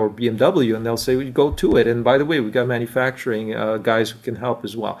Toyota or BMW, and they'll say, well, go to it. And by the way, we've got manufacturing guys who can help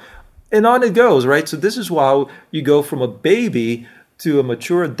as well. And on it goes, right? So this is how you go from a baby to a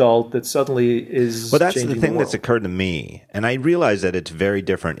mature adult that suddenly is. Well, that's the thing world. that's occurred to me. And I realize that it's very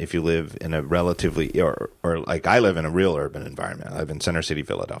different if you live in a relatively, or like I live in a real urban environment. I live in Center City,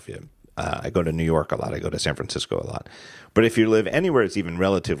 Philadelphia. I go to New York a lot. I go to San Francisco a lot. But if you live anywhere, it's even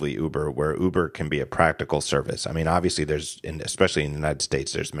relatively Uber, where Uber can be a practical service. I mean, obviously, especially in the United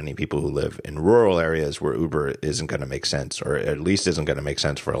States, there's many people who live in rural areas where Uber isn't going to make sense, or at least isn't going to make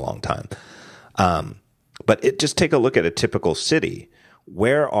sense for a long time. But just take a look at a typical city.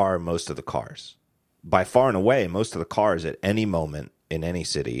 Where are most of the cars? By far and away, most of the cars at any moment in any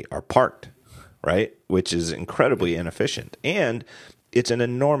city are parked, right? Which is incredibly inefficient. And it's an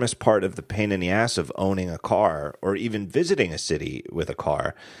enormous part of the pain in the ass of owning a car or even visiting a city with a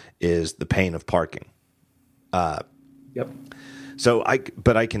car is the pain of parking. Yep. So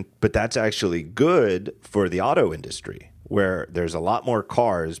but that's actually good for the auto industry, where there's a lot more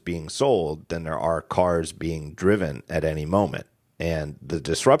cars being sold than there are cars being driven at any moment. And the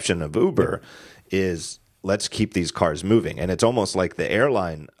disruption of Uber is, let's keep these cars moving. And it's almost like the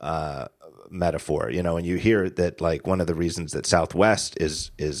airline metaphor, and you hear that like one of the reasons that Southwest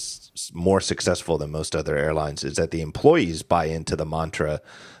is more successful than most other airlines is that the employees buy into the mantra,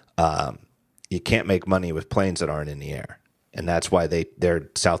 you can't make money with planes that aren't in the air. And that's why their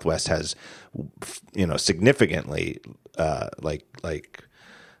Southwest has, significantly,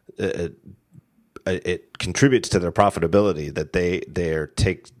 it contributes to their profitability that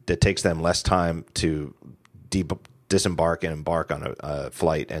that takes them less time to disembark and embark on a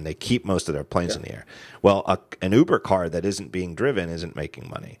flight, and they keep most of their planes in the air. Well, an Uber car that isn't being driven isn't making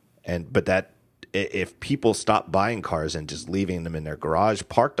money, but that if people stop buying cars and just leaving them in their garage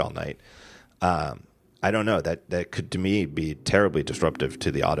parked all night, I don't know, that could to me be terribly disruptive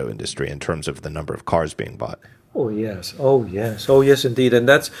to the auto industry in terms of the number of cars being bought. Oh yes, indeed. And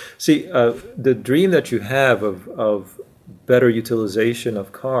that's the dream that you have of better utilization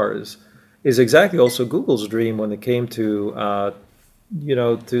of cars is exactly also Google's dream when it came to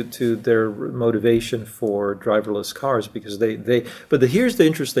to their motivation for driverless cars, because here's the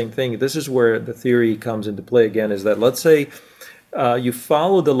interesting thing. This is where the theory comes into play again, is that let's say you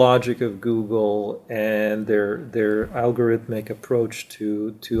follow the logic of Google and their algorithmic approach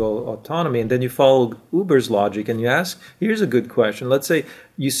to autonomy, and then you follow Uber's logic and you ask, here's a good question. Let's say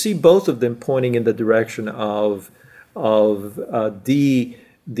you see both of them pointing in the direction of sort of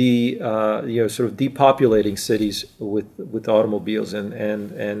depopulating cities with automobiles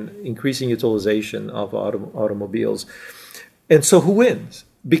and increasing utilization of automobiles. And so who wins?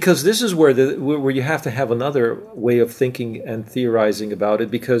 Because this is where you have to have another way of thinking and theorizing about it,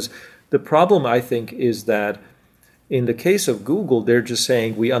 because the problem, I think, is that in the case of Google, they're just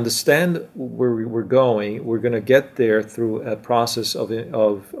saying, we understand where we're going. We're going to get there through a process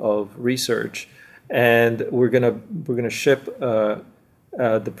of research, and we're going to ship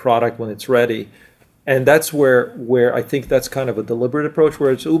the product when it's ready. And that's where I think that's kind of a deliberate approach,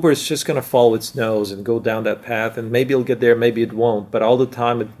 whereas Uber is just going to follow its nose and go down that path, and maybe it'll get there, maybe it won't. But all the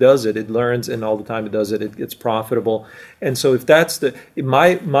time it does it learns, and all the time it does it, it's profitable. And so if that's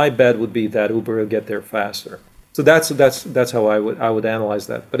my bet would be that Uber will get there faster. So that's how I would analyze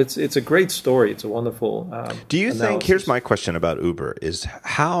that. But it's a great story. It's a wonderful. Do you analysis. think? Here's my question about Uber: is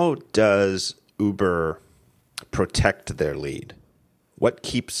how does Uber protect their lead? What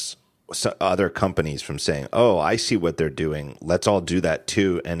keeps other companies from saying, "Oh, I see what they're doing. Let's all do that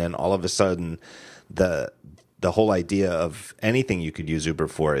too"? And then all of a sudden, the whole idea of anything you could use Uber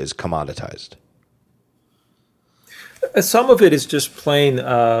for is commoditized. Some of it is just plain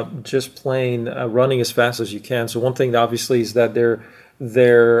running as fast as you can. So one thing, obviously, is that they're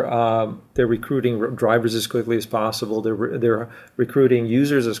recruiting drivers as quickly as possible. They're recruiting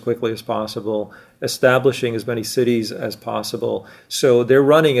users as quickly as possible, establishing as many cities as possible. So they're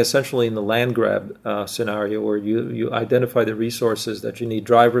running essentially in the land grab scenario, where you identify the resources that you need: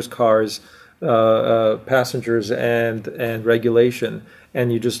 drivers, cars, passengers, and regulation,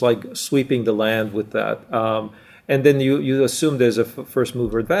 and you're just like sweeping the land with that. And then you assume there's a first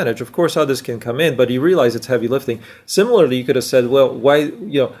mover advantage. Of course, others can come in, but you realize it's heavy lifting. Similarly, you could have said, well, why,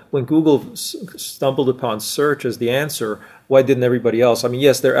 when Google stumbled upon search as the answer, why didn't everybody else? I mean,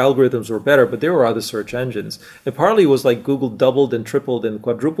 yes, their algorithms were better, but there were other search engines. And partly it was like Google doubled and tripled and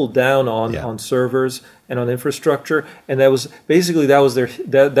quadrupled down on servers and on infrastructure, and that was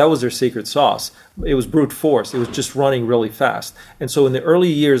their secret sauce. It was brute force. It was just running really fast. And so in the early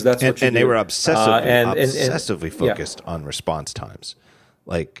years, that's what you and do. they were obsessively focused on response times.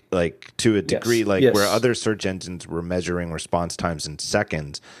 Like to a degree, where other search engines were measuring response times in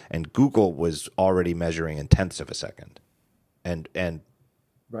seconds, and Google was already measuring in tenths of a second. And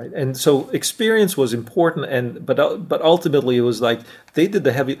right, and so experience was important, but ultimately it was like they did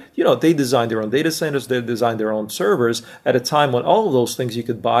the heavy. They designed their own data centers, they designed their own servers at a time when all of those things you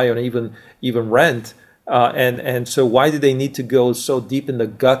could buy or even rent. And so why did they need to go so deep in the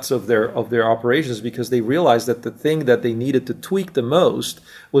guts of their operations? Because they realized that the thing that they needed to tweak the most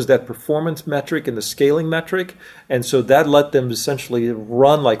was that performance metric and the scaling metric. And so that let them essentially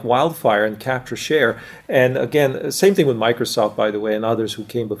run like wildfire and capture share. And again, same thing with Microsoft, by the way, and others who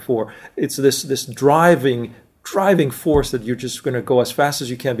came before. It's this driving force that you're just going to go as fast as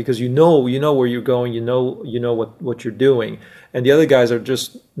you can, because you know where you're going, you know what you're doing, and the other guys are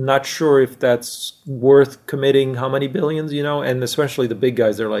just not sure if that's worth committing how many billions, and especially the big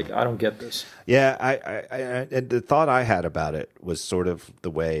guys, they're like, I don't get this. Yeah, I the thought I had about it was sort of the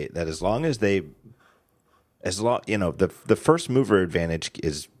way that the first mover advantage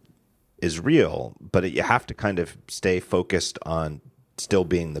is real, but you have to kind of stay focused on still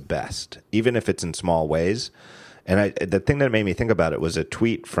being the best, even if it's in small ways. And the thing that made me think about it was a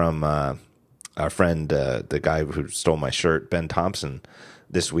tweet from our friend, the guy who stole my shirt, Ben Thompson,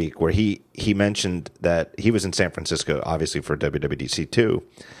 this week, where he mentioned that he was in San Francisco, obviously for WWDC 2,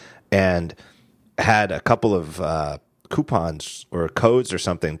 and had a couple of coupons or codes or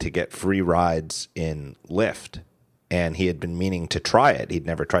something to get free rides in Lyft. And he had been meaning to try it. He'd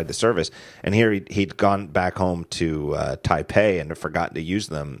never tried the service. And here he'd gone back home to Taipei and had forgotten to use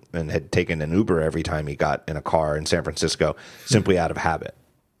them and had taken an Uber every time he got in a car in San Francisco simply out of habit,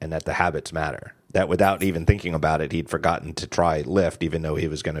 and that the habits matter. That without even thinking about it, he'd forgotten to try Lyft, even though he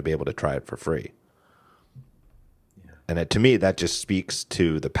was going to be able to try it for free. Yeah. And to me, that just speaks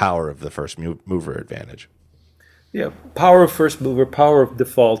to the power of the first mover advantage. Yeah, power of first mover, power of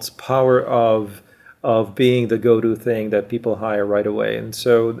defaults, power of being the go-to thing that people hire right away. And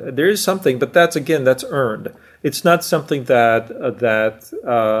so there is something, but that's earned. It's not something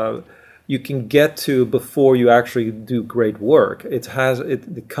that you can get to before you actually do great work. It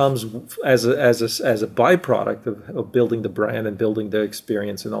comes as a byproduct of building the brand and building the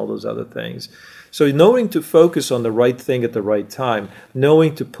experience and all those other things. So knowing to focus on the right thing at the right time,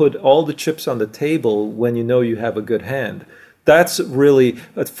 knowing to put all the chips on the table when you know you have a good hand. That's really,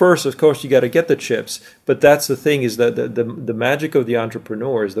 at first, of course, you got to get the chips, but that's the thing, is that the magic of the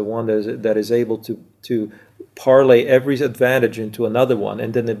entrepreneur is the one that is able to parlay every advantage into another one,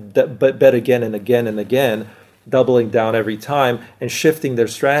 and then bet again and again and again, doubling down every time and shifting their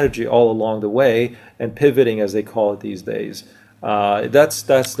strategy all along the way and pivoting, as they call it these days. That's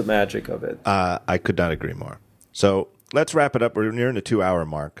the magic of it. I could not agree more. So let's wrap it up. We're nearing the 2-hour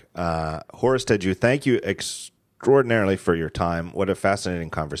mark. Horace Dediu, thank you extraordinarily for your time. What a fascinating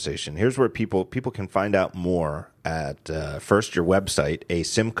conversation. Here's where people can find out more at first your website,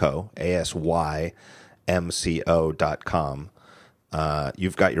 asymco, ASYMCO.com.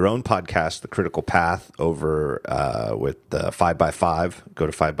 You've got your own podcast, The Critical Path, over with 5x5. Go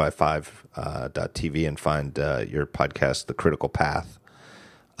to 5x5.tv and find your podcast, The Critical Path.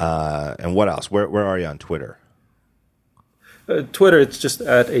 And what else? Where are you on Twitter? Twitter, it's just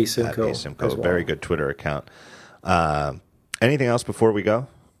at asymco. At asymco, as well. Very good Twitter account. Anything else before we go?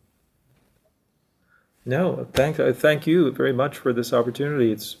 No, thank you very much for this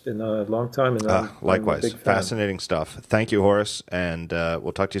opportunity. It's been a long time, and Likewise, I'm a big fan. Fascinating stuff. Thank you, Horace, and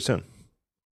we'll talk to you soon.